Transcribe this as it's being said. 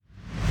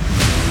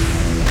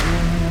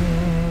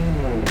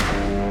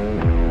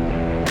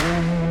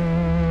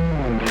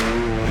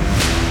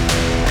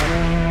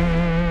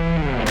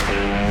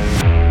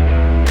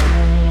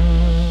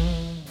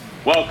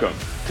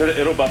to the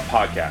It'll Buff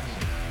podcast.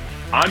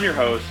 I'm your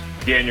host,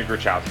 Daniel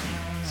Grachowski,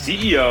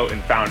 CEO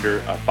and founder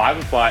of Five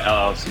and Fly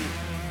LLC.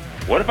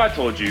 What if I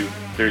told you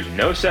there's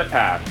no set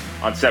path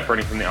on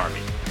separating from the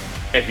Army?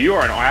 If you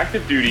are an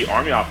active duty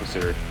Army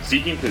officer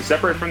seeking to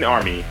separate from the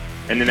Army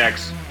in the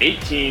next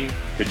 18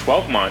 to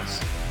 12 months,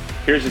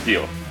 here's the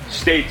deal.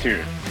 Stay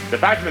tuned. The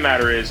fact of the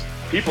matter is,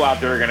 people out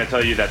there are going to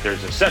tell you that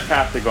there's a set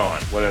path to go on,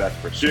 whether that's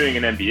pursuing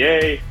an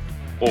MBA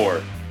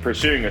or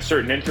pursuing a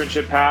certain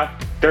internship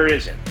path. There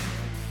isn't.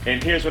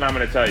 And here's what I'm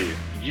going to tell you.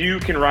 You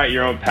can write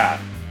your own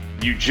path.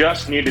 You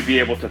just need to be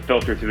able to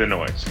filter through the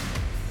noise.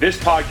 This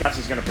podcast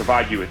is going to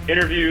provide you with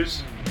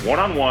interviews,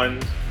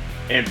 one-on-ones,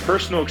 and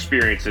personal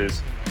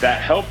experiences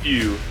that help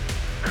you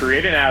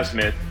create an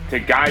azimuth to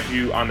guide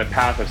you on the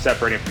path of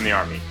separating from the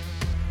Army.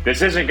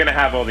 This isn't going to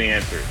have all the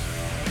answers,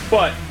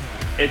 but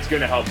it's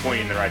going to help point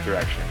you in the right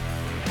direction.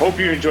 Hope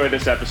you enjoy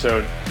this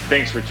episode.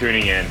 Thanks for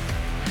tuning in.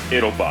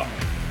 It'll Buff.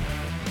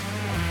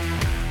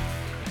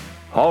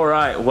 All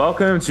right,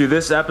 welcome to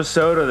this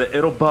episode of the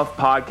It'll Buff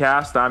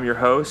podcast. I'm your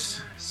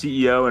host,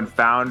 CEO and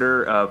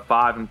founder of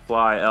Five and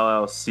Fly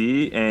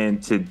LLC,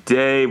 and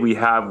today we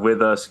have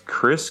with us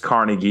Chris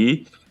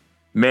Carnegie.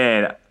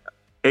 Man,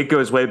 it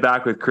goes way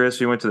back with Chris.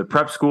 We went to the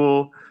prep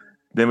school,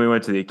 then we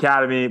went to the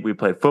academy. We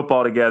played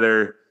football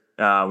together.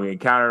 We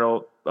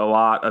encountered a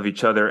lot of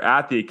each other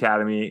at the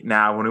academy.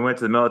 Now, when we went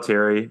to the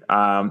military,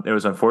 it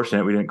was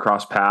unfortunate we didn't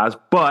cross paths,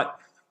 but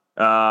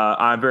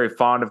I'm very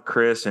fond of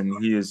Chris,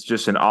 and he is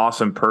just an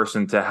awesome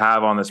person to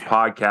have on this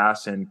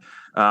podcast.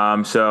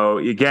 And so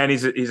again,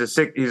 he's a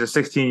 16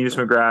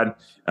 USMA grad,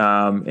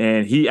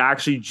 and he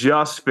actually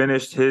just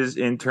finished his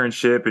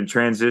internship and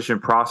transition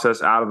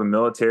process out of the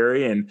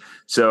military. And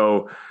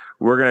so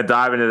we're going to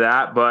dive into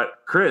that. But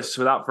Chris,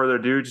 without further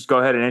ado, just go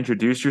ahead and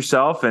introduce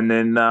yourself, and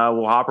then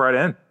we'll hop right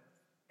in.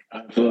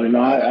 Absolutely.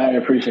 No, I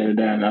appreciate it,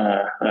 Dan.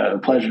 A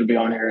pleasure to be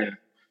on here, and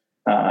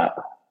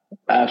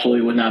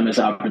absolutely would not miss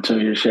the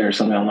opportunity to share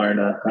something I learned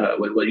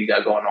with what you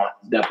got going on.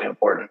 It's definitely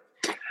important.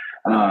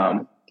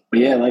 But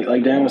yeah,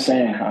 like Dan was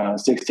saying,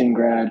 16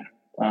 grad,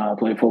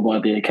 played football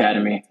at the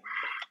academy.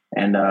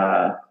 And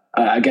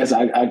I guess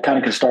I kind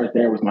of could start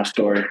there with my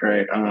story,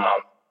 right?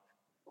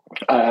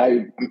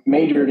 I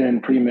majored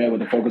in pre-med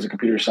with a focus in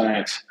computer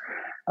science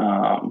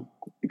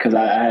because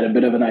I had a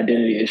bit of an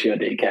identity issue at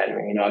the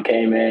academy. You know, I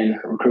came in,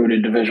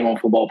 recruited Division I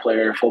football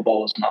player.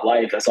 Football was my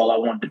life. That's all I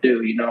wanted to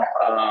do, you know.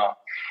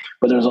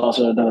 But there's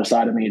also another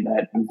side of me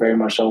that very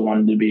much so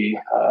wanted to be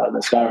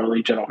the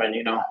scholarly gentleman,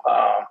 you know,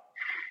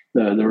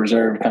 the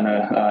reserve kind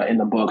of in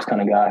the books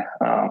kind of guy.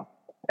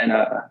 And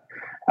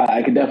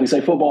I could definitely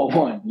say football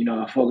won. You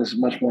know, I focused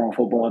much more on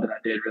football than I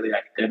did really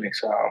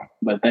academics.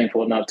 But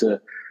thankful enough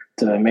to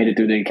made it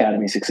through the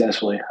academy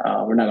successfully.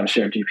 We're not going to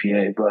share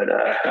GPA, but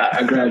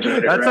I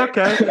graduated. That's right?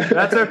 okay.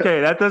 That's okay.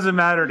 That doesn't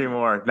matter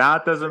anymore. Now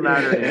it doesn't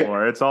matter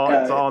anymore. It's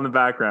all in the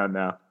background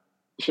now.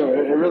 Sure,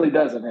 it really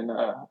doesn't, and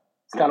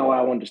it's kind of why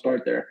I wanted to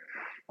start there.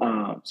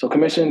 So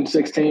commissioned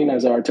 16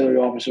 as an artillery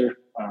officer.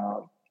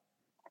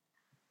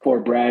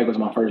 Fort Bragg was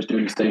my first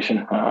duty station.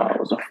 It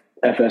was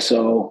a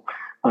FSO,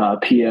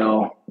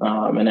 PL,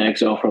 and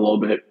XO for a little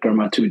bit during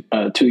my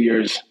two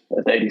years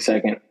at the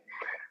 82nd.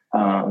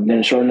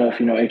 Then sure enough,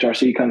 you know,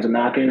 HRC comes a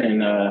knocking,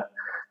 and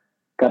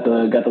got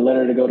the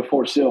letter to go to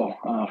Fort Sill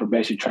for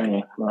basic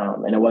training.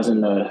 And it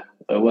wasn't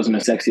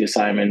a sexy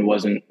assignment. It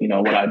wasn't, you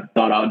know, what I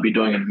thought I would be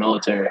doing in the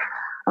military.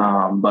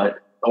 But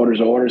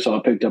orders are orders, so I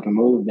picked up and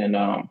moved, and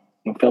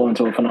fell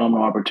into a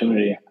phenomenal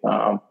opportunity.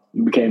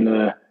 Became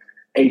the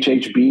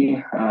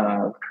HHB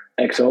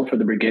XO for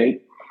the brigade.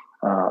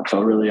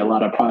 So really a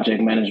lot of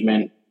project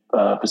management,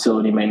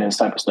 facility maintenance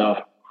type of stuff.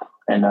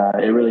 And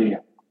it really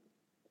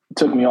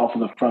took me off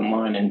of the front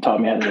line and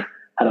taught me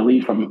how to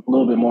lead from a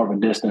little bit more of a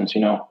distance,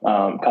 you know,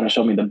 kind of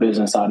showed me the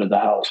business side of the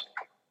house.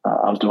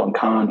 I was doing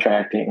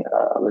contracting,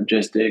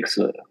 logistics,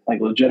 like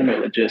legitimate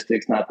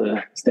logistics, not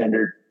the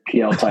standard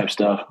PL type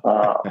stuff.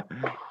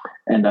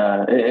 And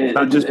it's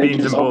not just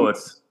beans and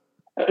bullets.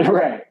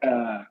 Right.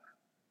 A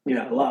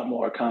lot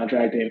more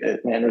contracting.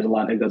 Man, there's a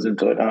lot that goes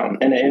into it.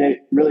 And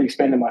it really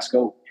expanded my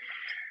scope.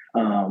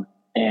 And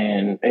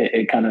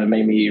it kind of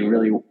made me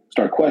really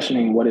start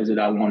questioning what is it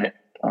I wanted.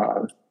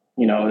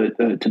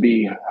 To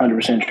be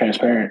 100%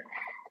 transparent,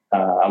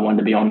 I wanted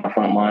to be on the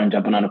front line,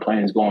 jumping on the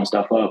planes, blowing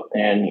stuff up.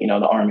 And, you know,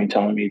 the Army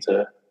telling me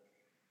to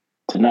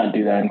not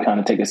do that and kind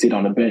of take a seat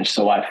on the bench.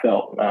 So I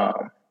felt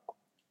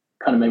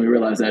kind of made me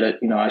realize that,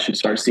 I should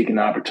start seeking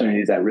the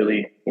opportunities that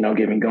really,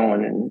 get me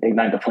going and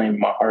ignite the flame in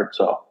my heart.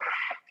 So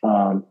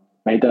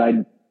made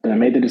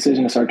the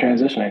decision to start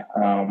transitioning.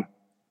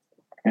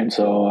 And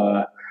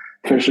so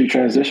officially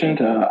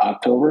transitioned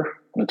October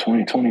of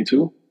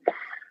 2022.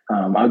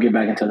 I'll get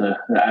back into the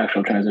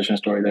actual transition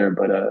story there,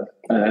 but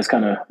that's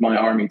kind of my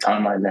Army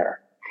timeline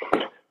there.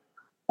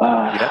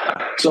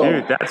 So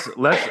dude,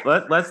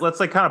 let's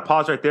like kind of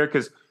pause right there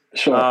because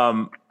sure.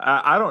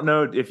 I don't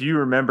know if you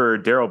remember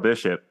Daryl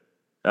Bishop.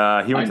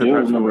 He went to the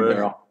prep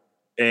school,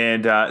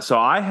 and so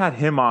I had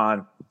him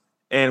on,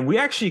 and we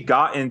actually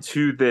got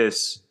into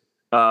this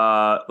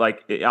on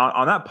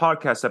that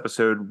podcast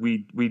episode,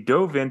 we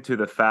dove into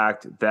the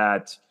fact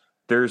that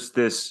there's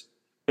this,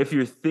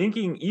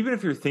 even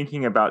if you're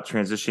thinking about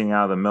transitioning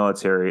out of the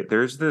military,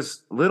 there's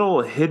this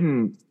little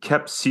hidden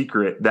kept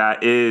secret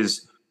that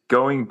is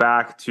going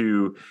back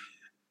to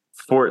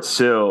Fort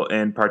Sill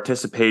and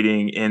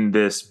participating in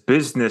this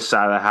business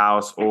side of the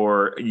house,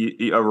 or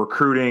a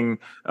recruiting,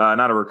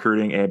 not a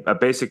recruiting, a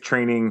basic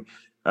training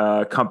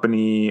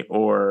company,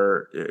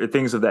 or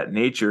things of that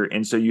nature.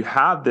 And so you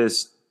have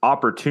this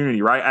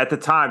opportunity, right? At the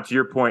time, to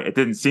your point, it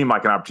didn't seem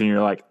like an opportunity.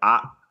 You're like,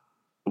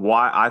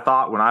 why? I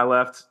thought when I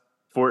left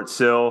Fort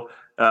Sill,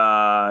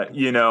 or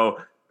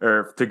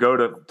to go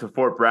to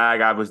Fort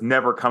Bragg, I was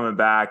never coming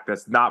back.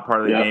 That's not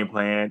part of the game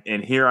plan.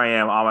 And here I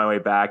am on my way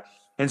back.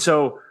 And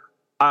so,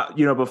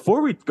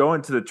 before we go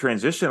into the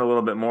transition a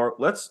little bit more,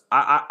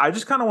 I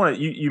just kind of want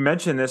to, you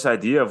mentioned this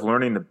idea of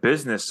learning the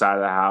business side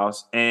of the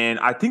house. And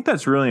I think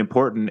that's really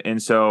important.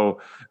 And so,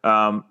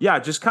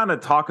 just kind of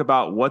talk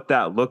about what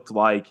that looked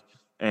like,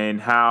 and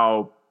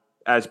how,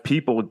 as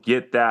people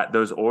get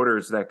those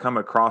orders that come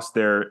across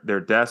their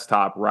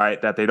desktop,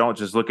 right, that they don't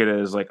just look at it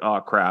as like, oh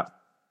crap,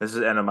 this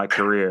is the end of my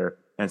career,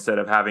 instead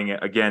of having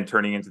it again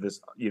turning into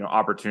this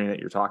opportunity that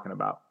you're talking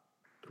about.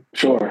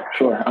 Sure.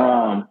 For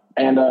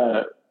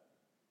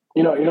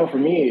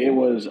me, I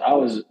was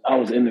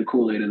in the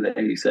Kool-Aid of the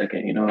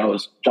 82nd. I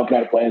was jumping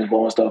out of planes,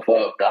 blowing stuff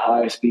up, the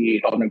high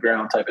speed on the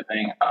ground type of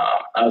thing.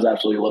 I was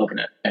absolutely loving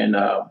it, and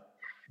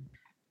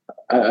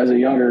as a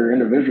younger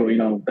individual,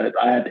 that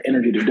I had the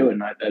energy to do it,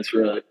 and that's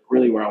really,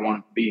 really where I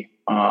wanted to be.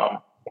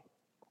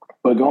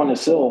 But going to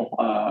SIL,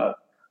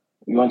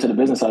 going to the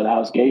business side of the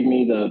house, gave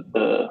me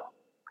the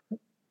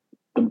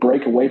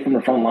break away from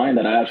the front line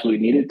that I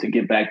absolutely needed to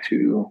get back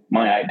to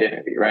my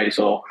identity, right?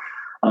 So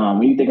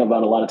when you think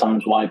about a lot of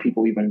times why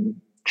people even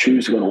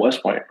choose to go to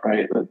West Point,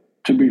 right?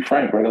 To be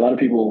frank, right, a lot of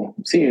people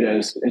see it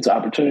as it's an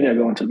opportunity to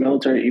go into the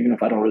military, even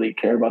if I don't really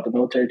care about the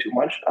military too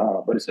much.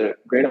 But it's a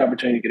great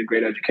opportunity to get a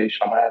great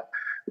education. I'm going to have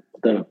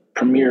the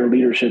premier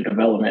leadership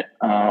development,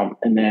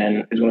 and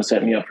then it's going to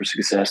set me up for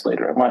success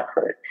later in life,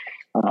 right?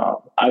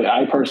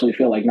 I personally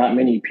feel like not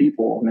many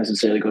people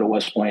necessarily go to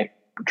West Point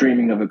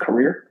dreaming of a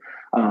career,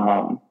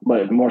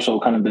 but more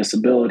so kind of the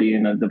stability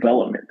and the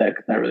development that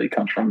really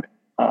comes from it.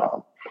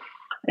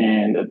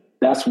 And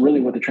that's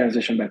really what the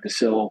transition back to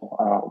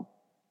SIL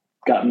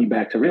got me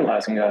back to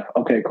realizing that,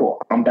 okay,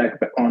 cool, I'm back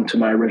onto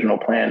my original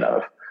plan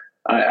of,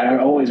 I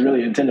always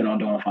really intended on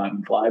doing a 5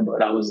 and fly,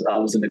 but I was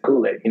in the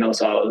Kool-Aid,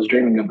 so I was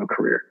dreaming of a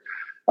career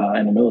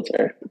in the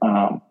military.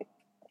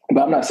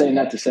 But I'm not saying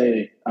that to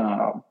say,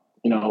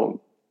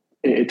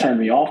 it turned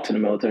me off to the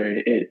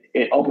military.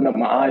 It opened up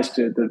my eyes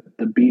to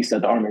the beast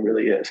that the Army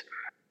really is.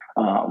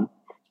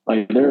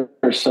 There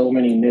are so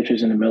many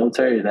niches in the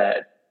military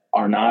that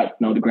are not,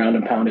 the ground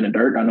and pound in the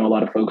dirt. I know a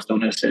lot of folks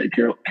don't necessarily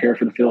care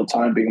for the field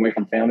time, being away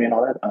from family and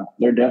all that.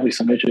 There are definitely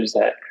some niches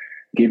that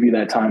give you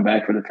that time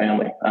back for the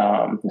family,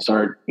 and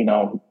start,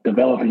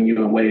 developing you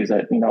in ways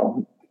that,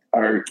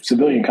 our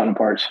civilian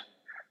counterparts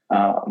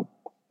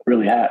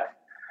really have.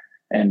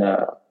 And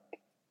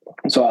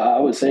so I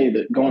would say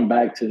that going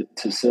back to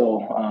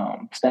SIL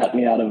snapped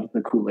me out of the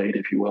Kool-Aid,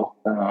 if you will.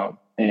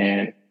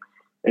 And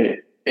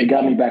it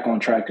got me back on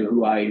track to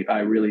who I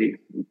really,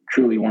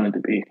 truly wanted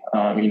to be,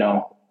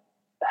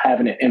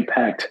 having an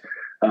impact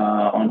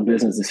on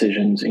business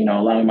decisions,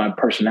 allowing my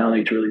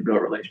personality to really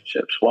build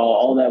relationships. While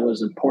all that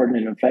was important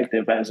and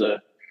effective as a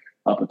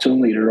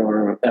platoon leader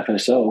or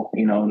FSO,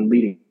 and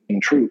leading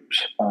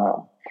troops,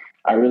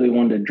 I really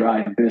wanted to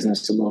drive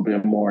business a little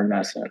bit more in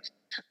that sense.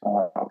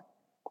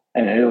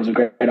 And it was a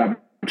great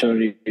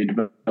opportunity,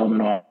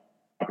 developmental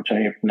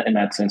opportunity in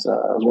that sense. I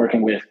was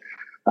working with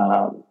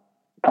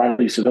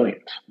primarily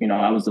civilians.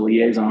 I was the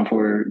liaison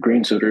for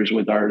green suiters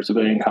with our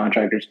civilian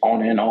contractors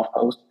on and off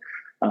post.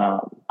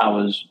 I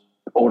was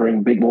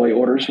ordering big boy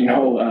orders,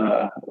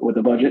 with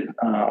a budget,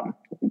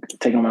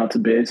 taking them out to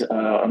bids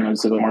on the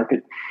civil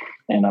market,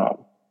 and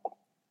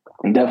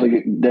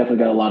definitely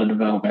got a lot of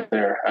development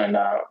there. And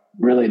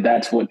really,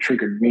 that's what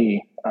triggered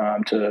me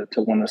to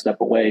want to step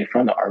away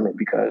from the Army,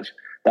 because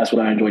that's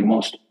what I enjoyed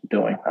most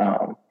doing.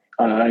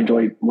 I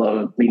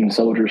love leading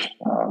soldiers.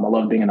 I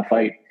love being in a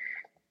fight.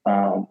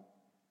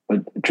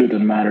 But the truth of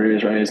the matter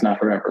is, right, it's not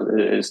forever.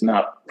 It's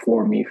not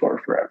for me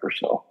for forever.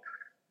 So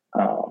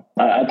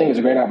I think it's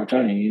a great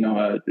opportunity.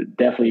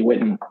 Definitely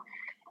wouldn't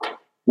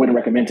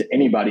recommend to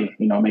anybody,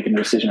 making a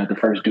decision at the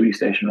first duty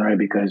station, right?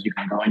 Because you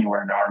can go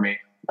anywhere in the Army.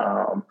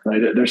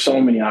 There's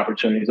so many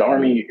opportunities. The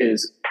Army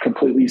is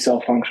completely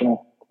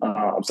self-functional,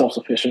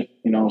 self-sufficient,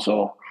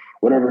 so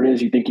whatever it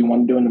is you think you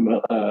want to do in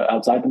the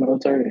outside the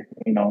military,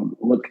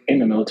 look in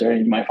the military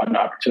and you might find an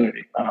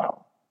opportunity.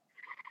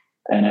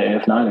 And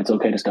if not, it's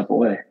okay to step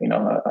away.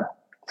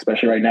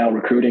 Especially right now,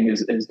 recruiting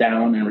is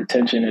down and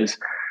retention is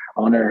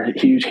on a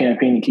huge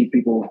campaign to keep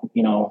people,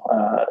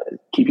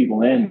 keep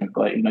people in.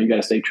 But you got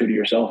to stay true to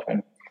yourself.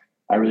 And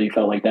I really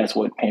felt like that's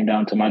what came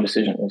down to my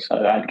decision, was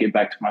I had to get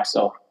back to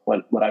myself,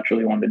 what I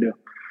truly wanted to do.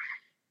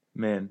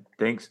 Man,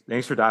 thanks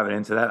for diving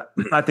into that.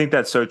 I think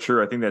that's so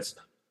true. I think that's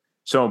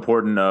so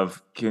important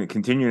of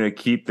continuing to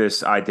keep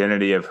this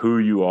identity of who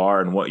you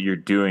are and what you're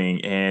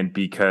doing. And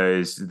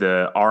because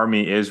the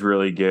Army is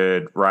really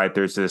good, right?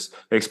 There's this,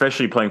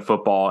 especially playing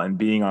football and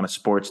being on a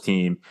sports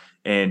team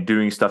and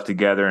doing stuff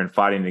together and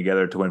fighting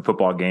together to win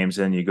football games.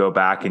 And you go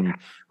back and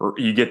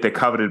you get the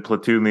coveted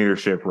platoon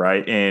leadership,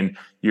 right? And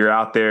you're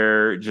out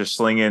there just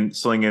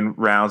slinging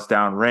rounds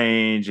down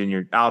range, and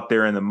you're out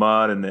there in the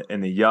mud and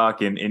the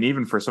yuck. And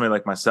even for somebody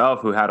like myself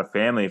who had a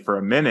family, for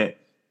a minute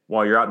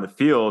while you're out in the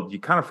field, you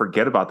kind of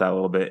forget about that a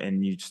little bit,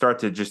 and you start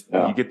to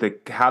you get to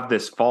have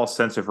this false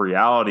sense of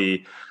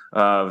reality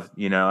of,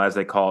 as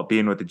they call it,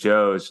 being with the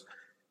Joes.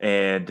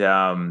 And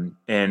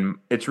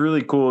it's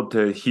really cool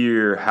to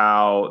hear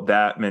how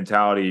that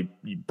mentality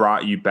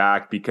brought you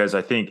back, because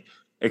I think,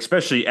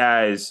 especially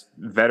as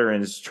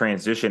veterans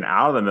transition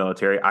out of the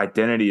military,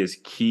 identity is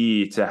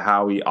key to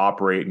how we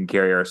operate and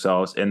carry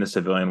ourselves in the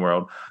civilian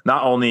world,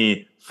 not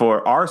only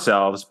for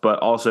ourselves, but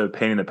also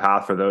painting the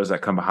path for those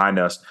that come behind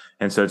us.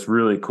 And so it's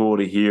really cool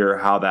to hear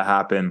how that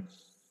happened.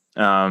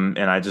 And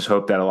I just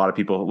hope that a lot of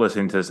people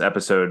listening to this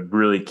episode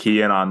really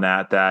key in on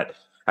that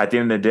at the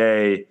end of the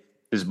day,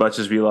 as much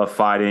as we love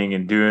fighting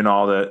and doing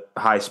all the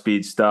high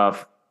speed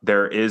stuff,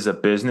 there is a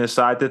business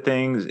side to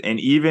things. And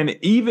even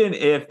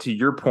if, to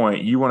your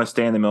point, you want to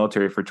stay in the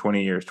military for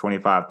 20 years,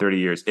 25, 30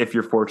 years, if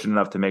you're fortunate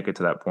enough to make it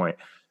to that point,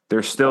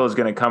 there still is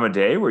going to come a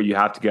day where you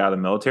have to get out of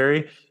the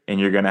military and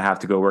you're going to have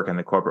to go work in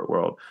the corporate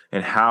world,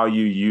 and how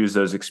you use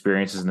those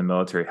experiences in the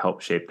military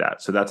help shape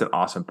that. So that's an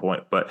awesome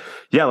point. But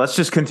yeah, let's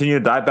just continue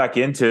to dive back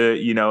into,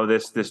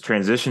 this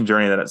transition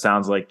journey that it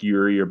sounds like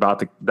you're about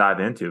to dive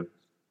into.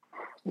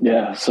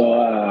 Yeah.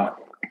 So,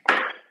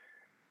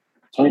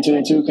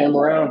 2022 came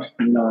around,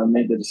 I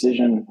made the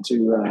decision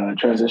to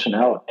transition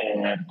out.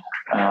 And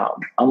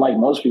unlike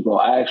most people,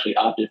 I actually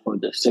opted for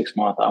the 6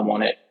 month. I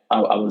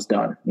was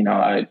done.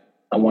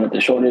 I wanted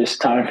the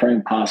shortest time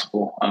frame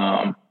possible,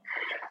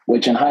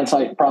 which in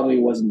hindsight probably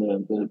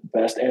wasn't the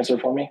best answer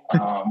for me,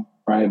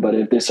 right? But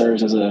if this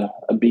serves as a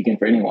beacon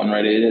for anyone,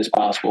 right, it is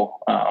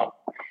possible.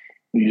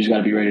 You just got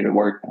to be ready to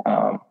work.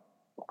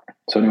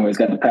 So anyways,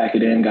 got the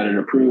packet in, got it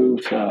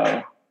approved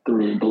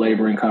through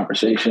belaboring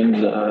conversations,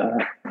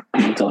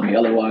 people telling me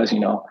otherwise,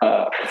 everyone's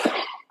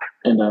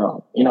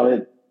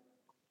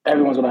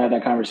going to have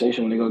that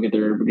conversation when they go get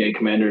their brigade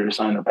commander to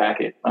sign the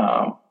packet.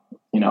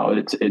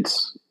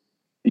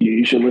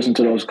 You should listen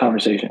to those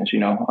conversations,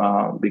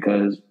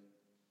 because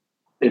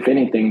if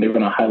anything, they're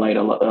going to highlight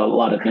a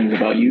lot of things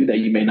about you that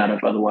you may not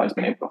have otherwise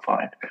been able to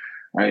find.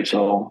 Right.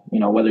 So,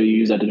 whether you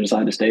use that to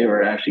decide to stay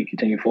or actually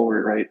continue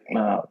forward, right.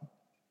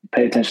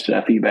 Pay attention to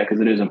that feedback,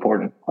 because it is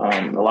important.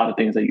 A lot of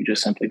things that you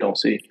just simply don't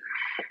see.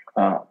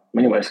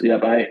 Anyways,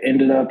 I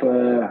ended up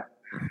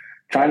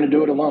trying to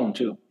do it alone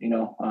too.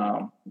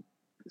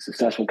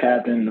 Successful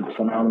captain,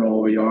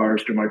 phenomenal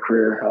OERs through my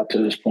career up to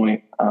this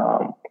point.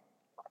 I'm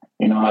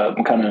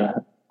kind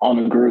of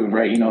on the groove,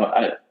 right?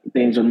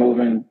 Things are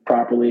moving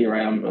properly,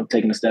 right? I'm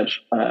taking the steps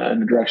in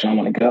the direction I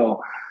want to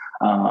go.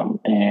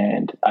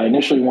 And I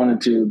initially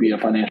wanted to be a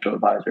financial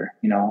advisor.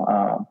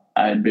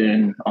 I had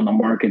been on the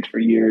market for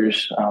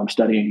years,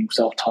 studying,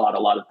 self-taught a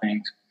lot of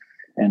things.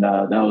 And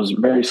that was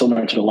very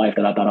similar to the life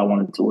that I thought I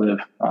wanted to live.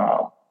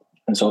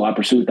 And so I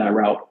pursued that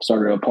route,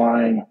 started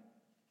applying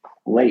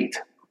late.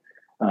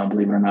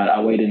 Believe it or not,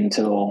 I waited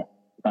until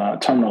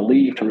terminal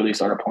leave to really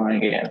start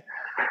applying again.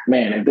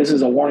 Man, if this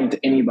is a warning to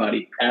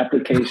anybody,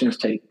 applications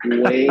take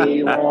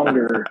way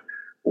longer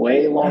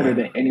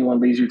than anyone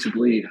leads you to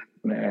believe,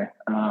 man.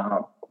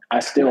 I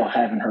still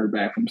haven't heard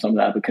back from some of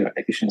the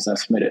applications I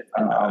submitted.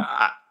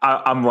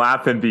 I'm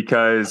laughing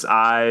because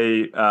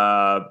I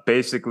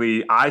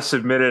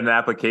submitted an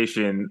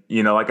application.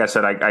 Like I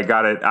said, I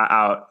got it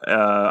out.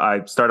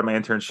 I started my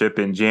internship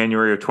in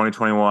January of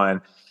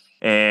 2021,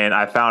 and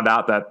I found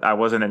out that I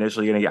wasn't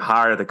initially going to get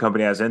hired at the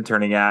company I was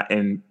interning at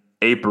in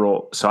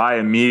April. So I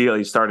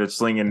immediately started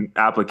slinging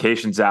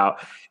applications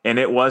out. And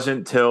it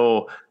wasn't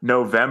till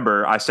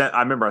November. I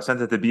remember I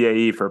sent it to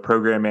BAE for a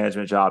program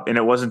management job, and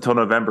it wasn't until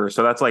November.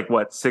 So that's like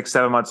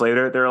 6-7 months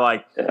later. They're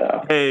like,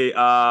 "Hey,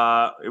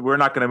 we're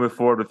not going to move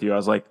forward with you." I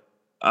was like,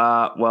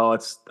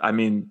 thanks,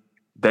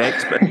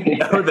 but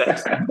no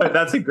thanks. But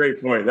that's a great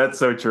point. That's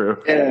so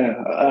true.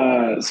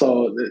 Yeah.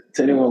 So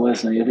to anyone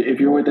listening, if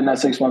you're within that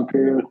 6 month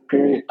period,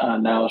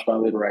 now is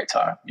probably the right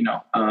time.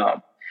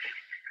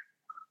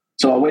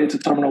 So I waited to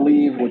terminal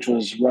leave, which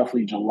was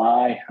roughly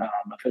July.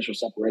 Official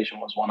separation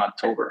was 1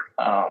 October.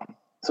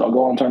 So I'll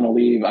go on terminal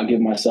leave. I give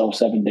myself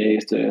 7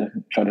 days to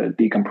try to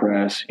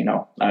decompress.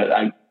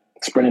 I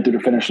sprinted through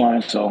the finish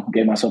line, so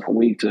gave myself a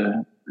week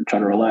to try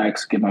to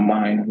relax, get my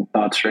mind and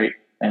thoughts straight.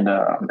 And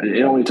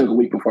it only took a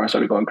week before I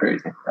started going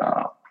crazy.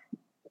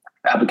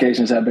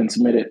 Applications have been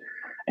submitted,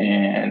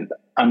 and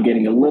I'm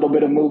getting a little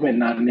bit of movement,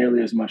 not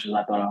nearly as much as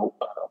I thought I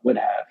would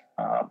have.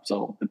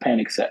 So the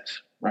panic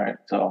sets. Right.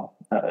 So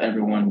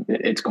everyone,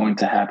 it's going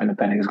to happen. The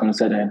panic is going to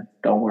set in.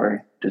 Don't worry.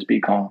 Just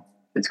be calm.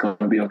 It's going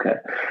to be okay.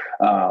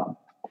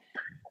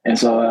 And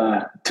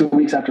so 2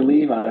 weeks after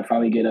leave, I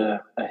finally get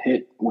a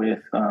hit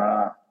with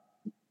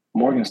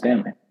Morgan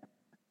Stanley.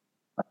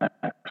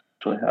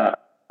 actually.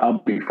 I'll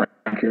be frank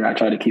here. I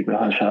try to keep it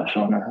hush hush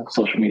on a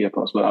social media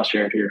post, but I'll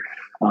share it here.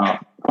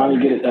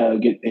 Finally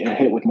get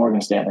hit with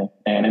Morgan Stanley,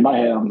 and in my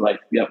head I'm like,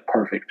 yep,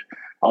 perfect.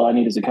 All I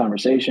need is a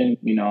conversation.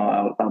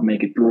 I'll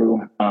make it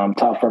through.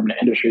 Top firm in the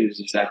industry is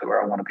exactly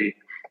where I want to be.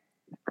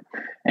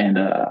 And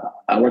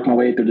I worked my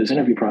way through this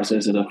interview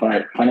process as a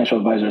financial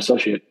advisor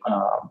associate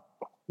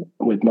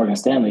with Morgan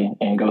Stanley,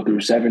 and go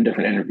through 7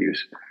 different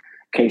interviews.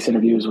 Case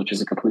interviews, which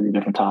is a completely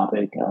different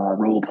topic,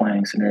 role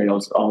playing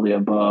scenarios, all the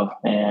above.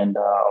 And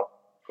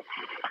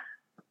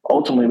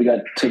ultimately we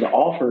got to the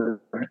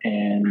offer,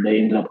 and they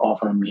ended up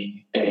offering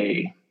me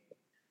a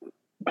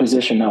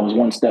position that was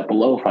one step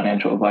below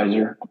financial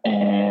advisor.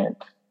 And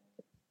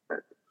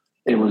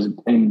it was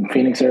in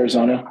Phoenix,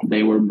 Arizona.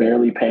 They were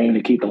barely paying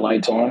to keep the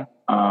lights on.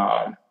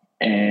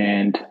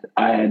 And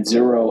I had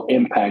zero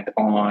impact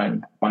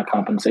on my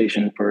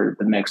compensation for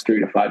the next 3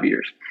 to 5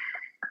 years.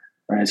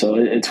 Right. So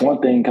it's one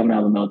thing coming out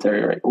of the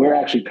military, right? We're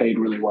actually paid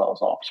really well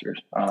as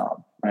officers.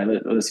 Right.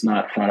 Let's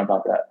not front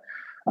about that.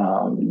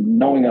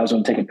 Knowing I was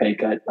going to take a pay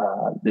cut,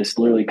 this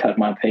literally cut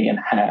my pay in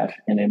half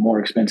in a more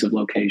expensive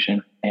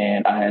location.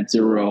 And I had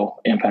zero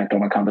impact on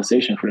my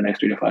compensation for the next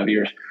 3 to 5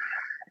 years.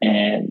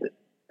 And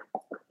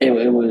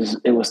it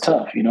was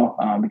tough,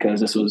 because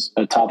this was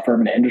a top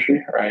firm in the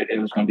industry, right? It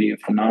was going to be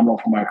phenomenal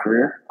for my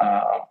career.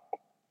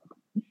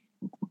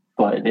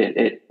 But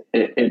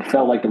it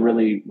felt like a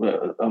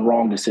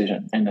wrong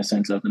decision, in the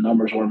sense of the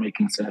numbers weren't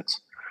making sense.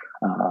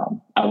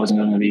 I wasn't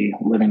going to be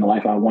living the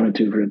life I wanted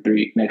to for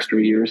the next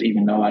 3 years,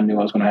 even though I knew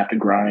I was going to have to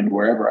grind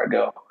wherever I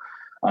go.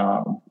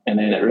 And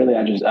then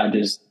I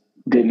just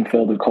didn't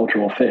feel the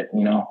cultural fit,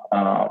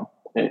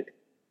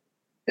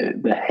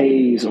 the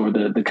haze or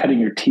the cutting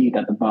your teeth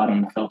at the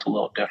bottom felt a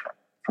little different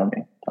for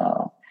me.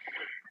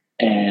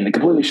 And it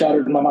completely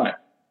shattered my mind,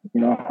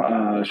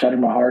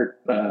 shattered my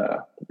heart,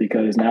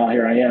 because now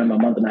here I am, a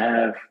month and a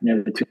half,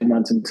 nearly 2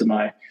 months into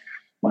my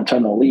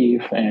terminal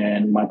leave,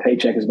 and my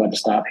paycheck is about to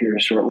stop here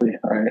shortly.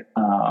 Right.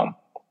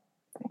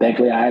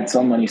 Thankfully I had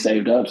some money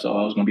saved up, so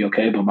I was going to be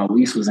okay, but my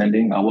lease was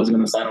ending. I wasn't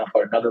going to sign on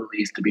for another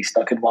lease to be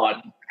stuck in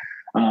Lawton.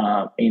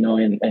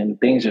 And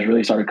things just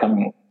really started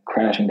coming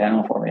crashing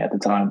down for me at the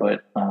time,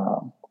 but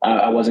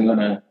I wasn't going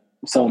to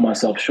sell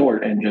myself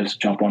short and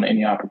just jump on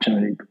any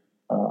opportunity.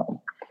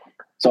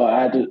 So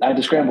I had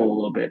to scramble a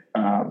little bit.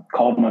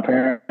 Called my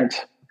parents,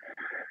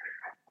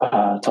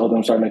 told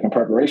them to start making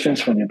preparations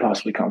for me to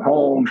possibly come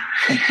home,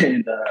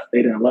 and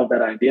they didn't love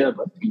that idea.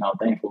 But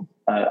thankful,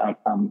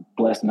 I'm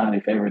blessed and highly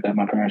favored that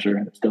my parents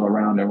are still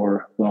around and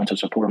were willing to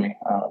support me,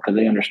 because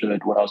they understood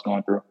what I was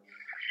going through.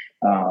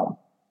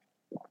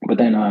 But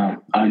then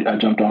I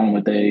jumped on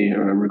with a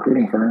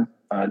recruiting firm,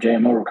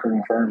 JMO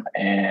recruiting firm,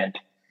 and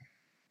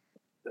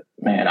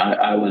man,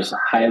 I was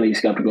highly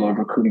skeptical of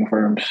recruiting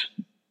firms,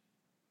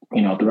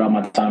 throughout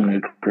my time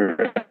in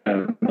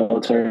the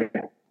military,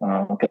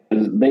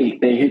 because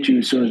they hit you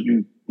as soon as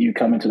you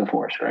come into the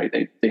force, right?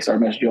 They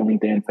start messaging you on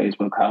LinkedIn,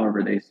 Facebook,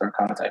 however they start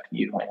contacting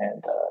you,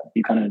 and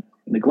you kind of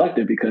neglect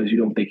it because you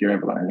don't think you're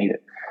ever going to need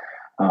it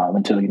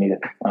until you need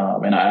it.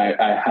 And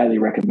I highly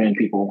recommend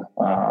people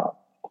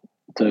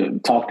to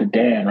talk to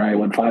Dan, right?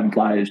 What Five and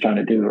Fly is trying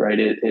to do, right?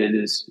 It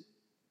is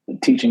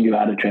teaching you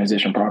how to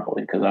transition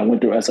properly, because I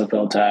went through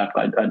SFL TAP,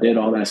 I did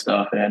all that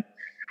stuff, and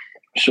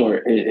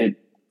sure,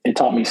 it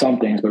taught me some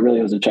things, but really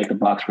it was a check the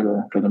box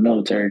for the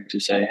military to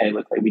say, hey,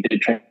 look, we did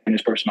train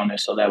this person on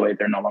this, so that way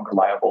they're no longer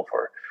liable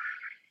for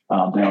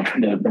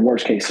the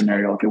worst case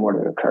scenario if it were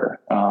to occur.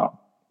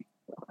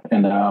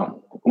 And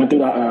went through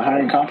the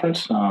hiring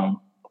conference,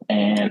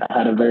 and I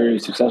had a very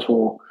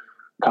successful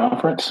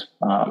conference.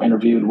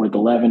 Interviewed with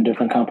 11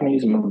 different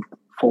companies and moved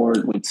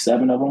forward with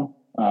 7 of them.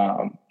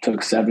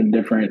 Took 7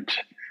 different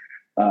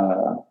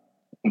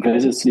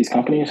visits to these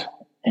companies.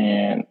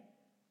 And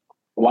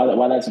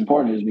why that's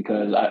important is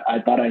because I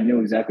thought I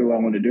knew exactly what I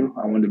wanted to do.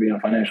 I wanted to be in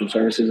financial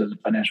services as a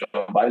financial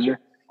advisor,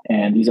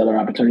 and these other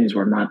opportunities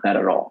were not that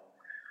at all.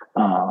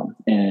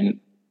 And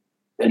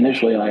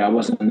initially, I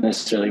wasn't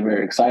necessarily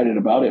very excited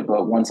about it,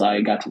 but once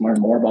I got to learn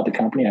more about the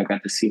company, I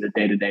got to see the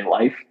day-to-day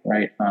life,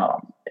 right?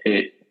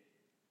 It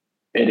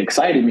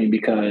excited me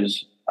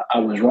because I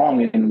was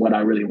wrong in what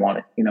I really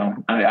wanted.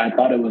 I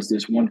thought it was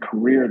this one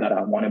career that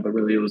I wanted, but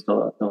really it was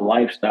the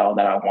lifestyle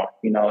that I want.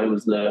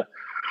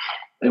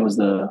 It was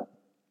the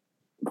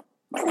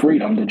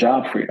freedom, the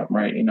job freedom,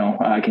 right?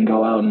 I can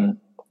go out and,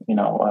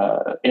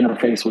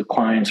 interface with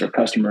clients or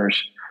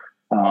customers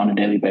on a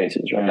daily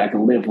basis, right? I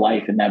can live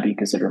life and that be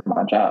considered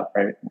my job,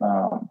 right?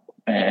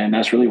 And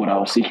that's really what I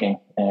was seeking.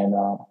 And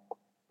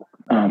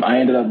I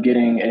ended up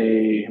getting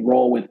a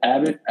role with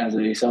Abbott as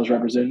a sales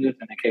representative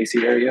in the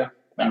KC area.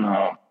 And,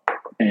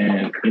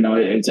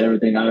 it's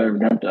everything I ever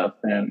dreamt of.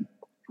 And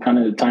kind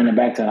of tying it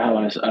back to how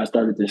I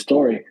started this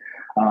story,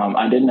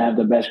 I didn't have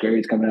the best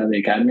grades coming out of the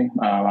academy.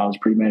 I was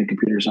pre-med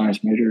computer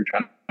science major,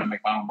 trying to make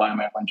my own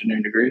biomedical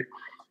engineering degree.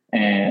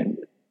 And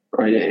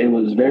right, it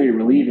was very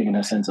relieving in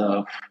the sense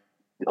of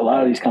a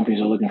lot of these companies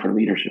are looking for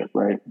leadership,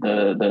 right?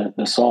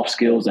 The soft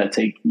skills that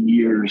take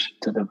years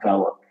to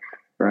develop,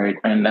 right?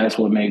 And that's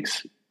what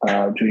makes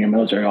junior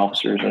military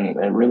officers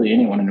and really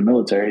anyone in the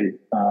military,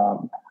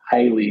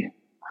 highly,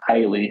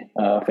 highly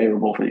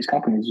favorable for these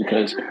companies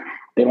because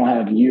they don't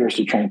have years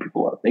to train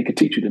people up. They could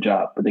teach you the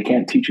job, but they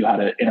can't teach you how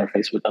to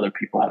interface with other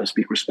people, how to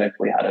speak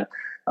respectfully, how to,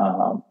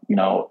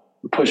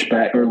 push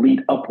back or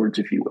lead upwards,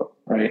 if you will,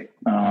 right?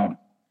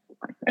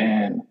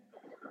 And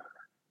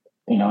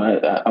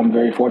I'm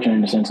very fortunate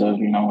in the sense of,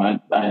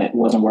 I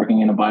wasn't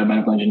working in the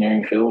biomedical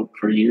engineering field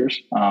for years,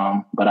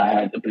 but I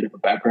had a bit of a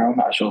background.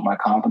 I showed my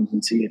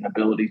competency and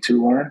ability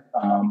to learn,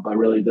 but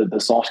really the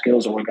soft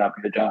skills are what got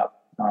me the job.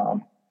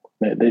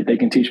 They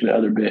can teach me the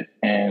other bit,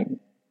 and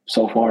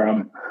so far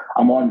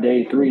I'm on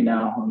day 3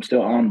 now. I'm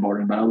still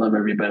onboarding, but I love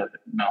every bit of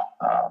it.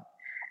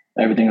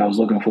 Everything I was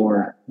looking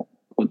for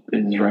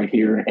is right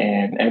here,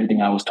 and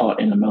everything I was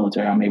taught in the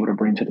military, I'm able to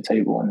bring to the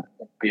table and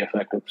be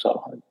effective.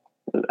 So,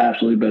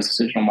 absolutely best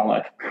decision of my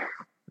life.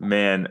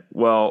 Man,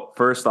 well,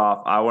 first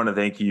off, I want to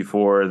thank you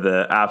for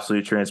the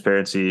absolute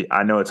transparency.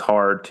 I know it's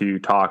hard to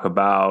talk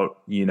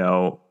about,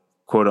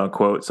 quote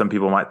unquote, some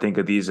people might think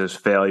of these as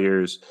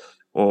failures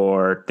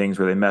or things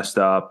where they messed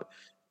up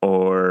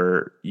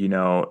or,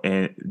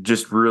 and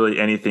just really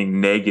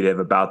anything negative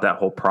about that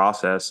whole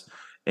process.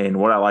 And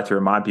what I like to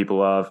remind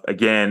people of,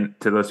 again,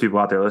 to those people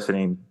out there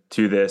listening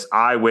to this,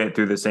 I went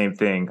through the same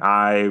thing.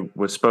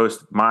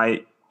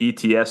 My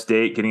ETS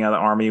date getting out of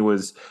the Army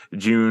was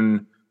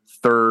June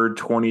 3rd,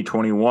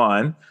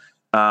 2021.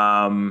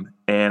 And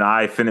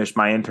I finished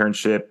my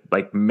internship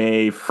like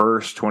May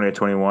 1st,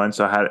 2021.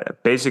 So I had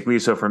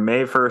from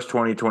May 1st,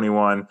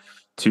 2021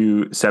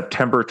 to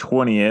September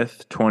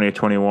 20th,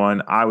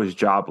 2021, I was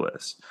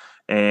jobless.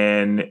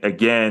 And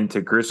again,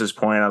 to Chris's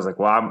point, I was like,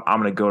 well, I'm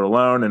going to go it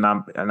alone.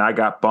 And I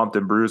got bumped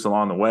and bruised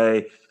along the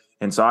way.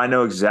 And so I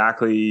know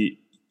exactly,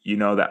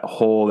 that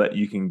hole that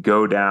you can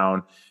go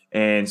down.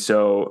 And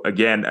so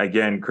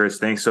again, Chris,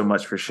 thanks so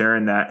much for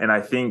sharing that. And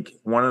I think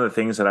one of the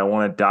things that I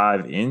want to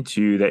dive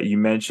into that you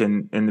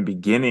mentioned in the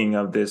beginning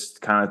of this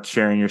kind of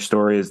sharing your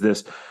story is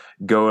this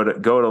go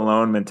it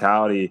alone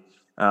mentality.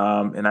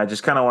 And I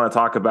just kind of want to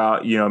talk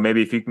about,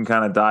 maybe if you can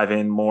kind of dive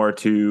in more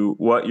to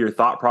what your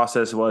thought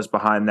process was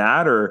behind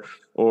that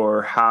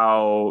or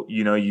how,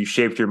 you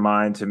shaped your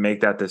mind to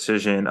make that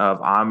decision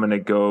of I'm going to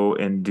go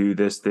and do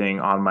this thing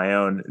on my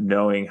own,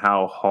 knowing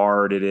how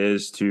hard it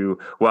is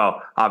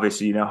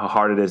obviously, how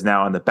hard it is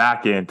now on the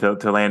back end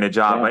to land a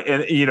job.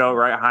 Yeah. And,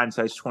 right.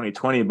 Hindsight's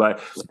 2020, but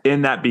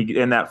in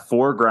that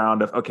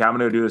foreground of, okay, I'm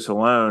going to do this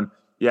alone.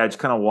 Yeah. Just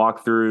kind of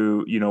walk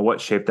through, what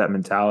shaped that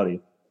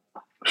mentality.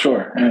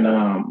 Sure. And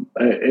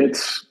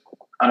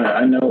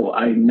I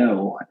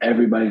know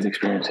everybody's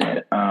experiencing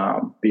it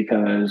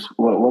because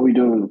what we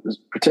do, is,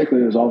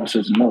 particularly as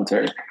officers in the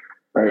military,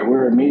 right,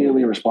 we're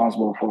immediately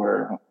responsible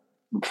for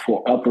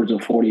upwards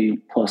of 40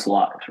 plus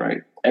lives, right?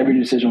 Every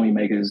decision we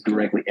make is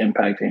directly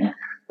impacting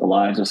the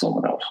lives of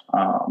someone else.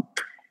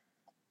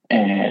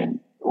 And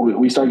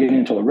we start getting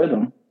into a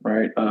rhythm,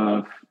 right,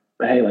 of,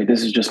 hey, like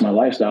this is just my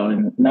lifestyle.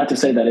 And not to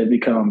say that it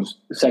becomes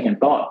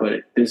second thought,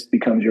 but this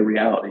becomes your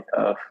reality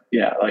of,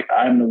 like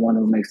I'm the one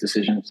who makes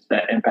decisions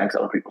that impacts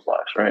other people's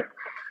lives. Right.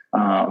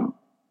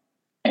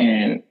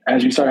 And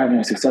as you start having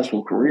a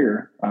successful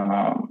career,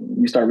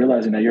 you start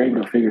realizing that you're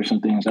able to figure some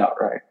things out.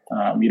 Right.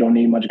 You don't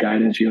need much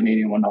guidance. You don't need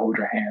anyone to hold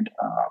your hand.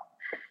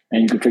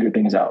 And you can figure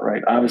things out.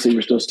 Right. Obviously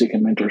we're still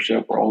sticking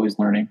mentorship. We're always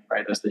learning.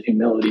 Right. That's the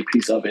humility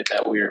piece of it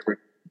that we're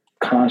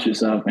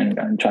conscious of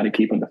and try to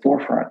keep in the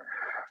forefront.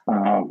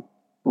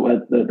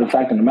 But the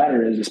fact of the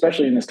matter is,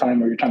 especially in this time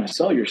where you're trying to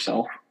sell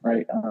yourself,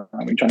 right?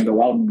 You're trying to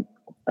go out and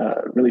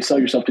really sell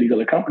yourself to these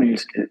other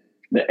companies.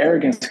 The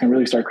arrogance can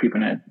really start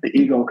creeping in. The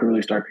ego can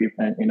really start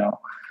creeping in,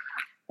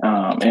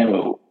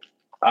 And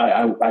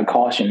I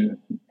caution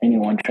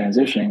anyone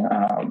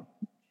transitioning,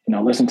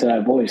 listen to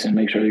that voice and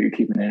make sure that you're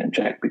keeping it in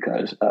check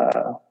because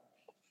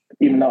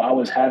even though I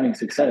was having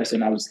success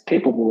and I was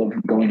capable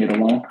of going it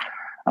alone,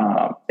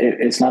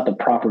 it's not the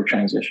proper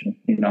transition,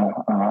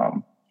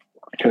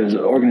 because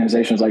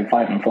organizations like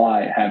Fight and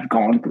Fly have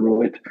gone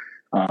through it.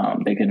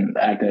 They can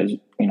act as,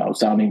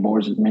 sounding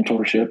boards as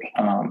mentorship.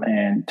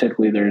 And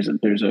typically there's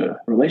a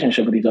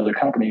relationship with these other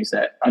companies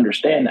that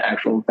understand the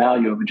actual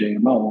value of a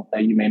JMO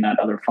that you may not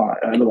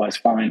otherwise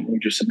find when you're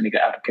just submitting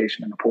an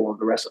application in the pool of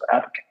the rest of the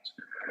applicants.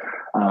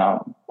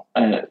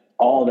 And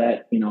all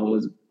that,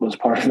 was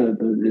part of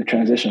the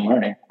transition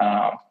learning.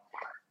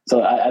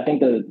 So I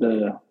think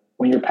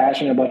when you're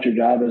passionate about your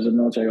job as a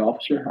military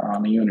officer,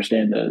 and you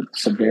understand the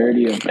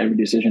severity of every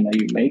decision that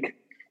you make,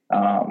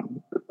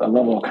 a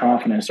level of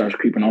confidence starts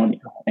creeping on you.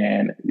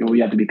 And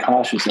we have to be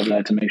cautious of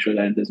that to make sure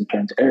that it doesn't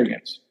turn to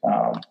arrogance.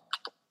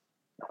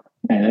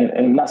 And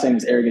I'm not saying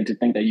it's arrogant to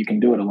think that you can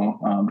do it alone,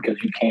 because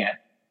you can,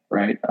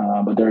 right?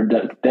 But there are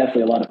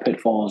definitely a lot of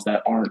pitfalls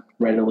that aren't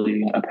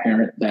readily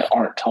apparent, that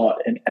aren't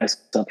taught in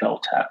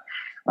SFL TAP,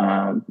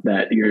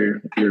 that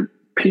your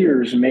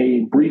peers may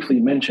briefly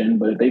mention,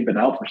 but if they've been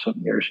out for some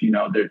years,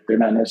 they're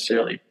not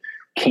necessarily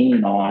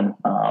keen on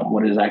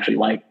what it is actually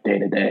like day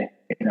to day,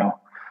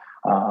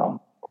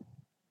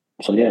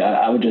 So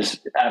I would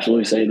just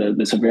absolutely say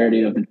the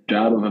severity of the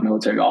job of a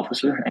military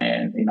officer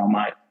and,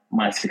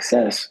 my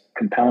success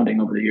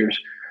compounding over the years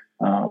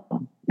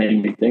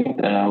made me think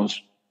that I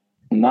was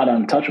not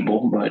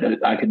untouchable, but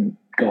I can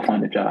go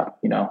find a job,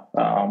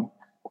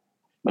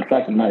 but the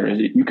fact of the matter is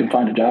you can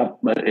find a job,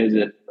 but is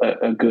it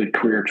a good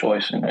career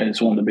choice? And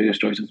it's one of the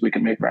biggest choices we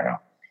can make right now.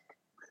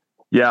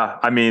 Yeah.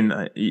 I mean,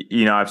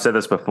 I've said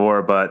this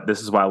before, but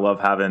this is why I love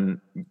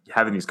having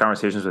these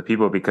conversations with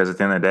people, because at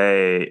the end of the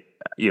day,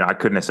 I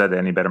couldn't have said that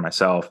any better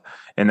myself.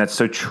 And that's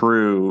so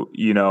true,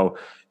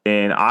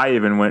 and I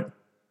even went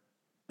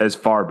as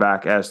far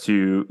back as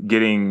to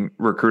getting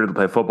recruited to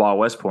play football at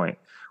West Point.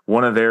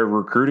 One of their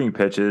recruiting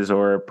pitches,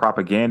 or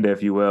propaganda,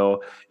 if you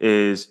will,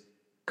 is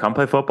come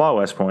play football at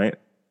West Point,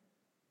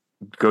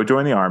 go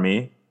join the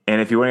Army. And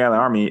if you want to get out of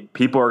the Army,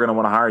 people are going to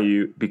want to hire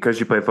you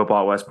because you play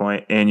football at West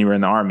Point and you were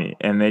in the Army.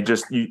 And they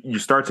just, you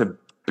start to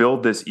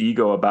build this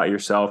ego about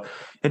yourself.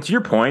 And to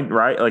your point,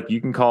 right? Like, you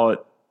can call it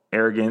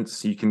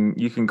arrogance. You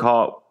can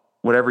call it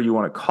whatever you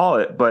want to call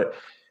it, but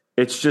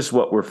it's just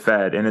what we're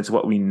fed and it's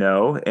what we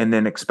know. And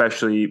then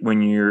especially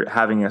when you're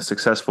having a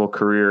successful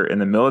career in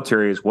the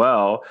military as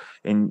well.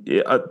 And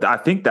I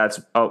think that's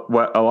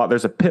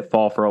there's a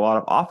pitfall for a lot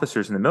of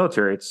officers in the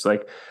military. It's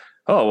like,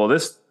 oh, well,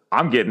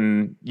 I'm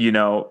getting,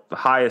 the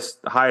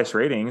highest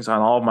ratings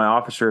on all of my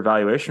officer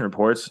evaluation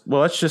reports.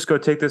 Well, let's just go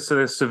take this to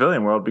the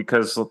civilian world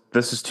because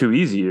this is too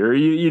easy. Or,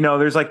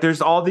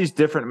 there's all these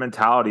different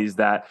mentalities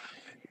that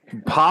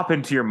pop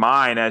into your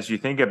mind as you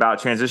think about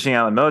transitioning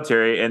out of the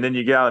military. And then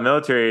you get out of the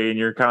military and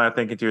you're kind of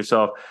thinking to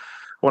yourself,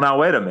 well, now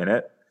wait a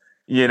minute,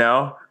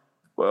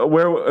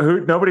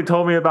 nobody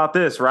told me about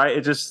this, right?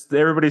 It just,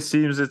 everybody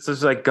seems, it's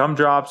just like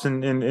gumdrops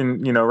and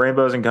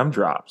rainbows and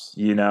gumdrops,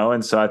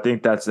 and so I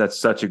think that's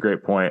such a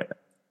great point.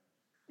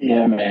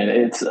 Yeah, man.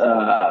 It's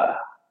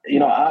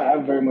I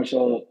very much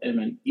so am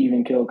an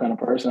even kill kind of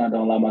person. I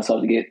don't allow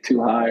myself to get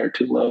too high or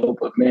too low,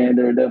 but man,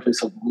 there are definitely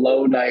some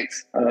low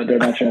nights during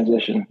that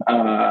transition.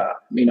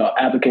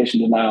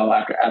 Application denial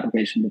after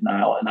application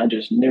denial, and I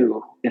just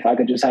knew if I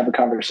could just have a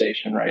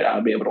conversation, right,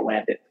 I'll be able to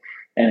land it.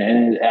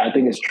 And I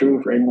think it's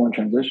true for anyone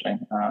transitioning.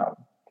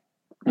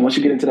 And once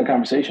you get into that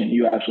conversation,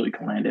 you absolutely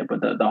can land it.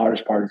 But the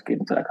hardest part is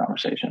getting to that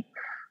conversation.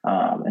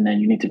 And then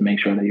you need to make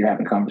sure that you're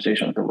having a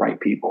conversation with the right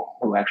people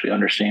who actually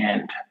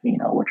understand,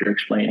 what you're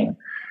explaining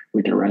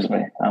with your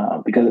resume.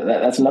 Because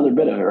that's another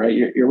bit of it, right?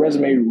 Your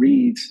resume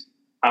reads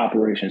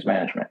operations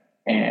management.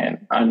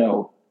 And I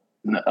know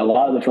a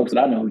lot of the folks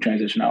that I know who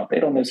transition out, they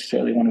don't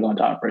necessarily want to go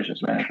into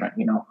operations management,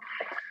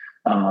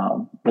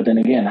 but then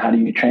again, how do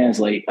you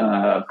translate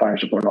fire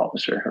support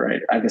officer,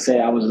 right? I could say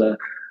I was a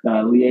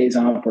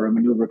liaison for a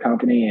maneuver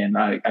company and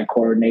I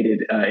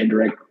coordinated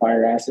indirect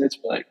fire assets,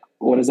 but like,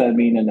 what does that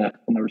mean in the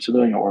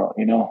civilian world,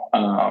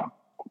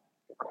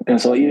 And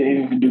so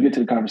even if you do get to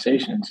the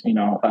conversations,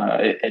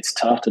 it's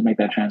tough to make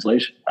that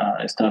translation.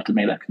 It's tough to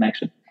make that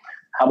connection.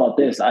 How about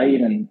this? I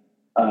even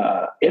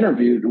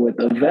interviewed with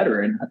a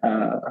veteran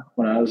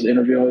when I was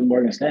interviewing with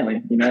Morgan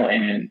Stanley,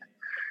 and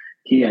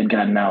he had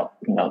gotten out,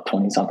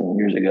 20 something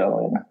years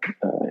ago,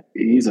 and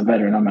he's a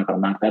veteran. I'm not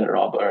going to knock that at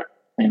all, but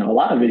a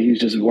lot of it, he's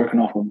just working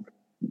off of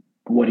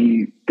what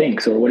he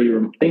thinks or what he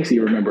thinks he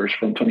remembers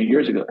from 20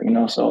 years ago.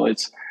 So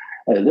it's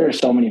there are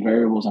so many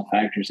variables and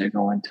factors that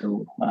go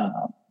into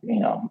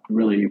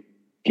really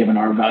giving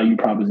our value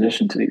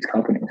proposition to these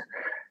companies,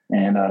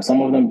 and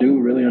some of them do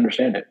really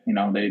understand it.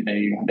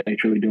 They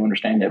truly do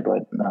understand it,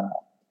 but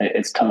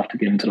it's tough to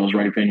get into those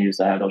right venues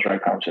to have those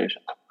right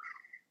conversations.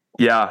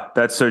 Yeah,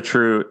 that's so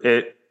true.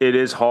 It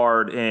is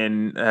hard,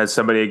 and as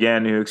somebody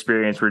again who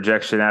experienced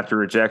rejection after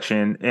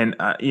rejection, and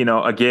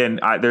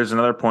there's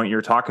another point